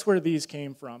 So that's where these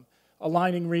came from.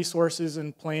 Aligning resources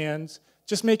and plans,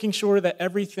 just making sure that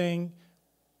everything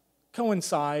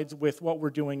coincides with what we're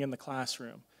doing in the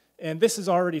classroom. And this is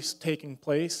already taking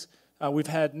place. We've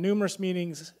had numerous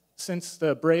meetings since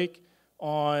the break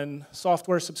on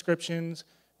software subscriptions.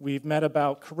 We've met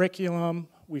about curriculum.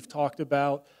 We've talked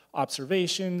about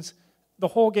observations. The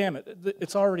whole gamut.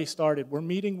 It's already started. We're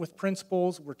meeting with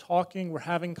principals. We're talking. We're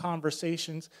having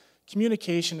conversations.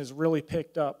 Communication has really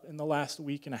picked up in the last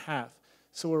week and a half.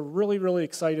 So we're really, really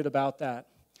excited about that.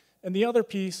 And the other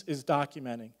piece is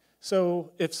documenting.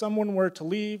 So if someone were to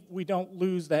leave, we don't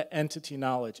lose that entity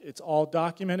knowledge. It's all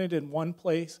documented in one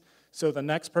place, so the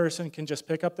next person can just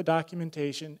pick up the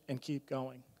documentation and keep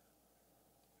going.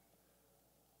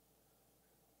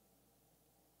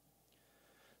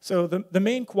 So the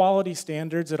main quality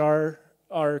standards that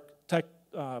our tech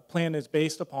plan is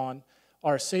based upon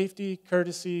are safety,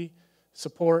 courtesy,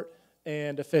 support,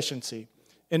 and efficiency,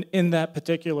 in that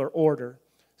particular order.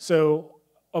 So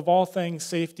of all things,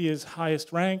 safety is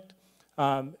highest ranked.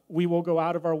 We will go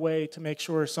out of our way to make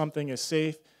sure something is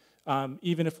safe,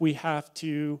 even if we have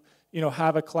to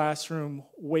have a classroom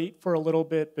wait for a little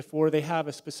bit before they have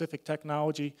a specific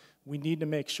technology. We need to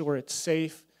make sure it's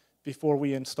safe before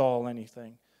we install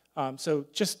anything. So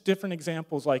just different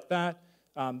examples like that.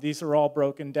 These are all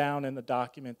broken down in the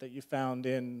document that you found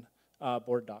in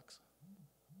Board Docs.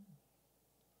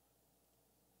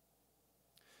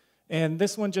 And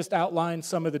this one just outlines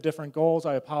some of the different goals.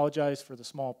 I apologize for the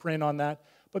small print on that.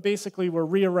 But basically, we're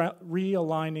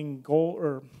realigning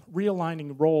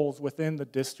roles within the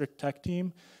district tech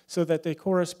team so that they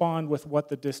correspond with what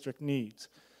the district needs.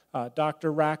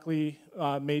 Dr. Rackley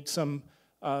made some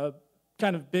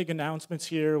kind of big announcements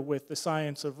here with the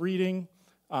science of reading,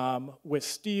 with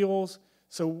STEELS.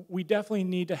 So we definitely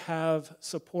need to have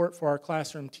support for our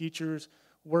classroom teachers,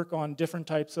 work on different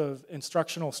types of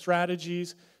instructional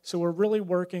strategies. So we're really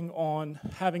working on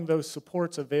having those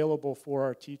supports available for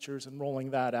our teachers and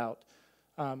rolling that out.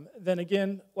 Then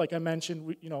again, like I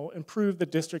mentioned, improve the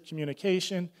district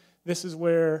communication. This is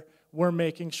where we're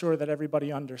making sure that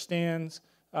everybody understands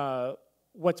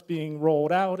what's being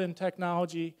rolled out in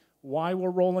technology, why we're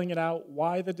rolling it out,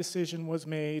 why the decision was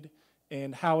made,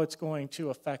 and how it's going to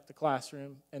affect the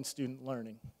classroom and student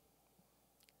learning.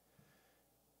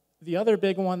 The other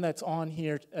big one that's on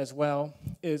here as well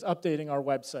is updating our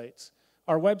websites.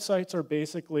 Our websites are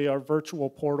basically our virtual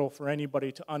portal for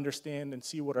anybody to understand and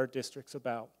see what our district's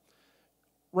about.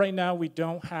 Right now, we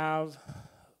don't have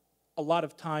a lot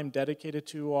of time dedicated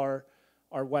to our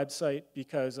website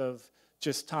because of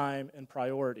just time and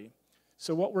priority.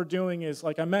 So what we're doing is,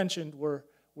 like I mentioned, we're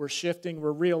shifting,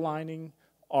 we're realigning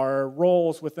our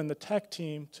roles within the tech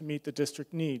team to meet the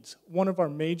district needs. One of our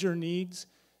major needs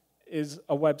is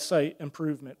a website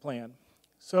improvement plan.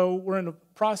 So we're in the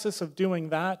process of doing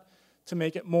that to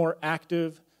make it more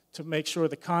active, to make sure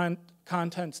the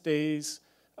content stays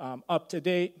up to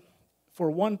date. For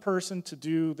one person to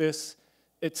do this,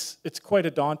 it's quite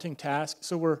a daunting task.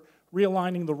 So we're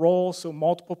realigning the roles so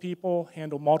multiple people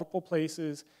handle multiple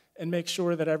places and make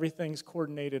sure that everything's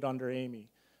coordinated under Amy.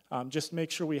 Just make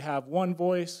sure we have one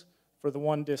voice for the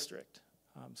one district.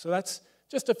 So that's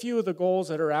just a few of the goals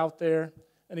that are out there.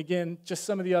 And again, just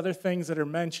some of the other things that are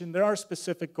mentioned. There are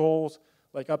specific goals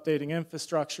like updating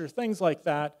infrastructure, things like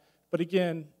that. But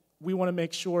again, we want to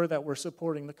make sure that we're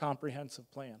supporting the comprehensive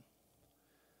plan.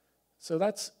 So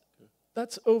that's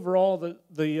overall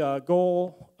the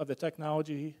goal of the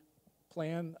technology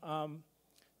plan.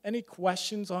 Any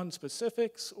questions on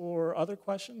specifics or other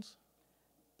questions?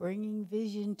 Bringing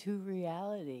vision to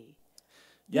reality.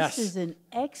 Yes. This is an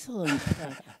excellent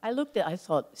plan. I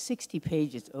thought 60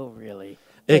 pages, oh, really?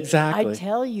 But Exactly. I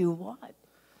tell you what,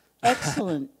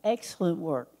 excellent, excellent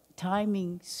work.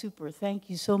 Timing, super. Thank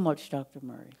you so much, Dr.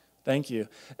 Murray. Thank you.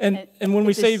 And And when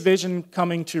we say this- vision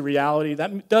coming to reality,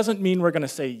 that doesn't mean we're going to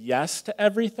say yes to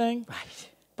everything. Right.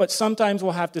 But sometimes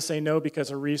we'll have to say no because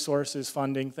of resources,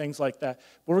 funding, things like that.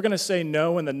 But we're going to say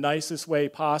no in the nicest way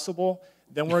possible.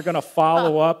 Then we're going to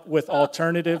follow up with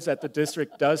alternatives that the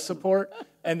district does support.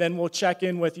 And then we'll check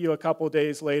in with you a couple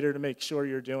days later to make sure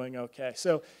you're doing okay.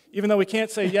 So even though we can't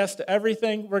say yes to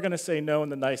everything, we're going to say no in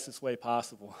the nicest way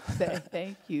possible.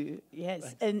 Thank you.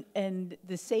 Yes. And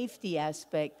the safety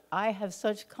aspect, I have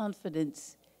such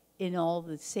confidence in all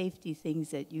the safety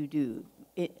things that you do.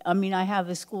 I have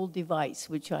a school device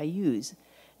which I use,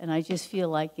 and I just feel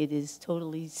like it is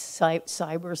totally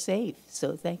cyber safe.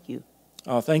 So thank you.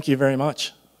 Oh, thank you very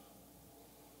much.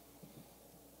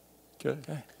 Okay.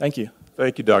 Okay, thank you.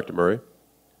 Thank you, Dr. Murray.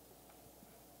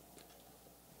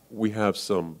 We have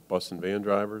some bus and van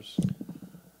drivers.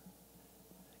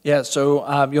 Yeah,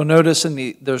 so you'll notice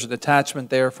there's an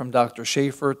attachment there from Dr.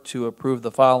 Schaefer to approve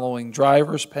the following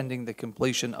drivers pending the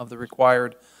completion of the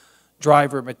required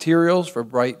driver materials for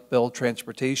Bright Bill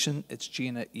Transportation. It's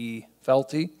Gina E.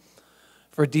 Felty.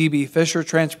 For DB Fisher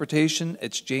Transportation,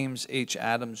 it's James H.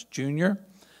 Adams Jr.,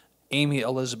 Amy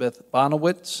Elizabeth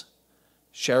Bonowitz,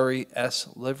 Sherry S.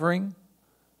 Livering,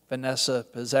 Vanessa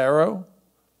Pizarro,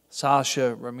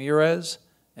 Sasha Ramirez,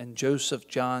 and Joseph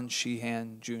John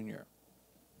Sheehan Jr.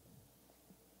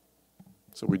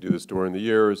 So we do this during the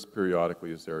years,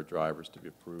 periodically as there are drivers to be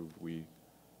approved.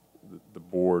 The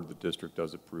board, the district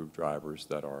does approve drivers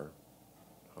that are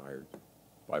hired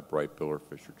by Bright Bill or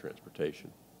Fisher Transportation.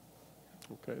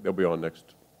 Okay, they'll be on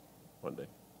next Monday.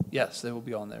 Yes, they will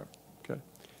be on there. Okay.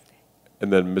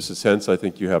 And then Mrs. Hens, I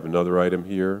think you have another item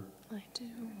here. I do.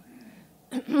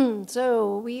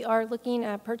 So we are looking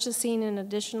at purchasing an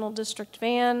additional district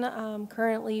van.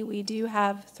 Currently, we do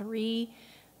have 3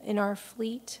 in our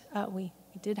fleet. We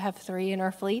did have 3 in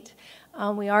our fleet.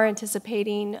 We are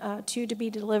anticipating 2 to be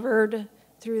delivered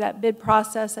through that bid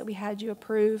process that we had you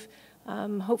approve,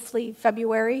 hopefully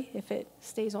February, if it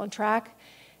stays on track.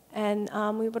 And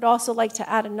we would also like to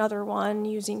add another one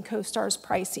using CoStar's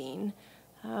pricing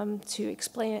to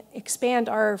expand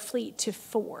our fleet to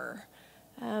 4.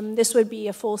 This would be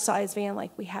a full-size van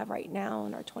like we have right now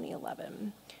in our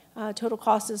 2011. Total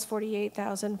cost is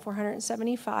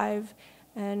 $48,475,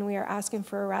 and we are asking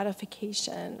for a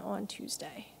ratification on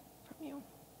Tuesday from you.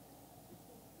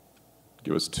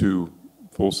 Give us 2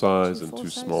 full-size 2 and 2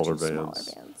 full-size, smaller 2 smaller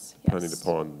vans. vans, Depending yes.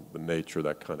 upon the nature,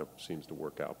 that kind of seems to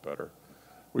work out better.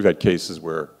 We've had cases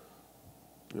where,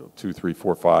 2, 3,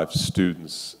 4, 5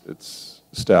 students,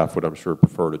 staff would, I'm sure,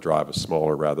 prefer to drive a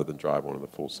smaller rather than drive one of the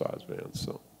full-size vans.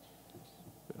 So,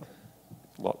 yeah,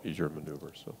 a lot easier to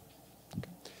maneuver. So, okay.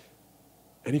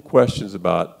 Any questions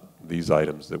about these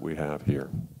items that we have here?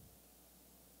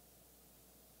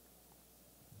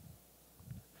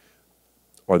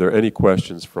 Are there any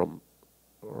questions from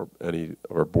any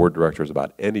of our board directors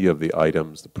about any of the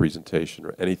items, the presentation,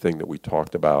 or anything that we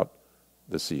talked about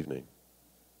this evening?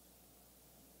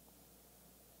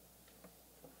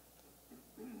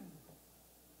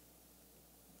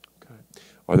 Okay.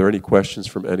 Are there any questions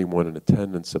from anyone in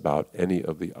attendance about any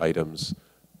of the items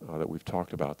that we've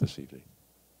talked about this evening?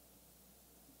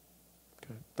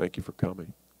 Okay. Thank you for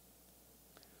coming.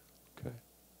 Okay.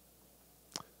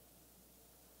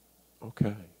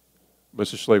 Okay.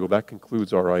 Mr. Schlegel, that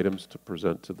concludes our items to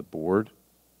present to the board.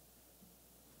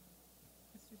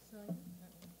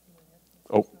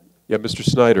 Oh, yeah, Mr.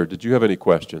 Snyder, did you have any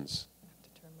questions?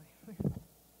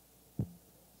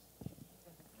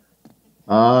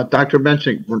 Dr.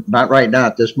 Benson, not right now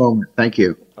at this moment. Thank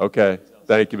you. Okay.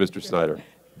 Thank you, Mr. Snyder.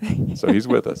 So he's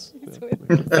with us.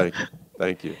 Thank you.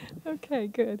 Thank you. Okay,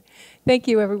 good. Thank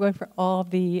you, everyone, for all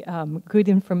the good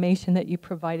information that you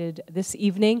provided this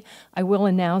evening. I will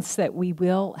announce that we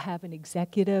will have an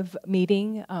executive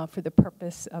meeting for the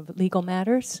purpose of legal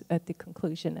matters at the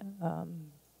conclusion of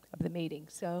the meeting.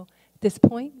 So at this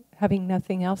point, having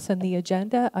nothing else on the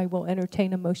agenda, I will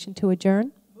entertain a motion to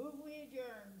adjourn. Move we adjourn.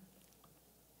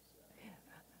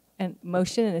 And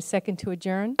motion and a second to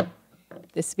adjourn.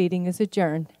 This meeting is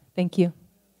adjourned. Thank you.